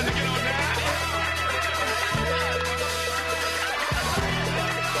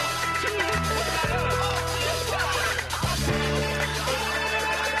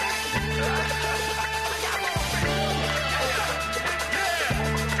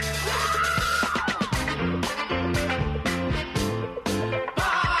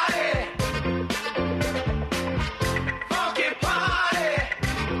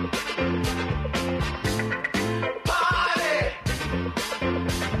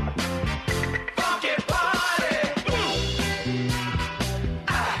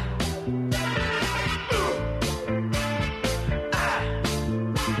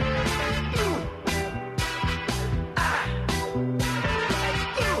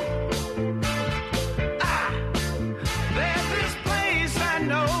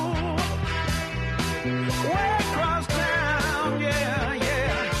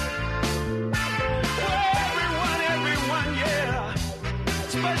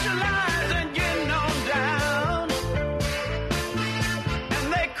 commercialized.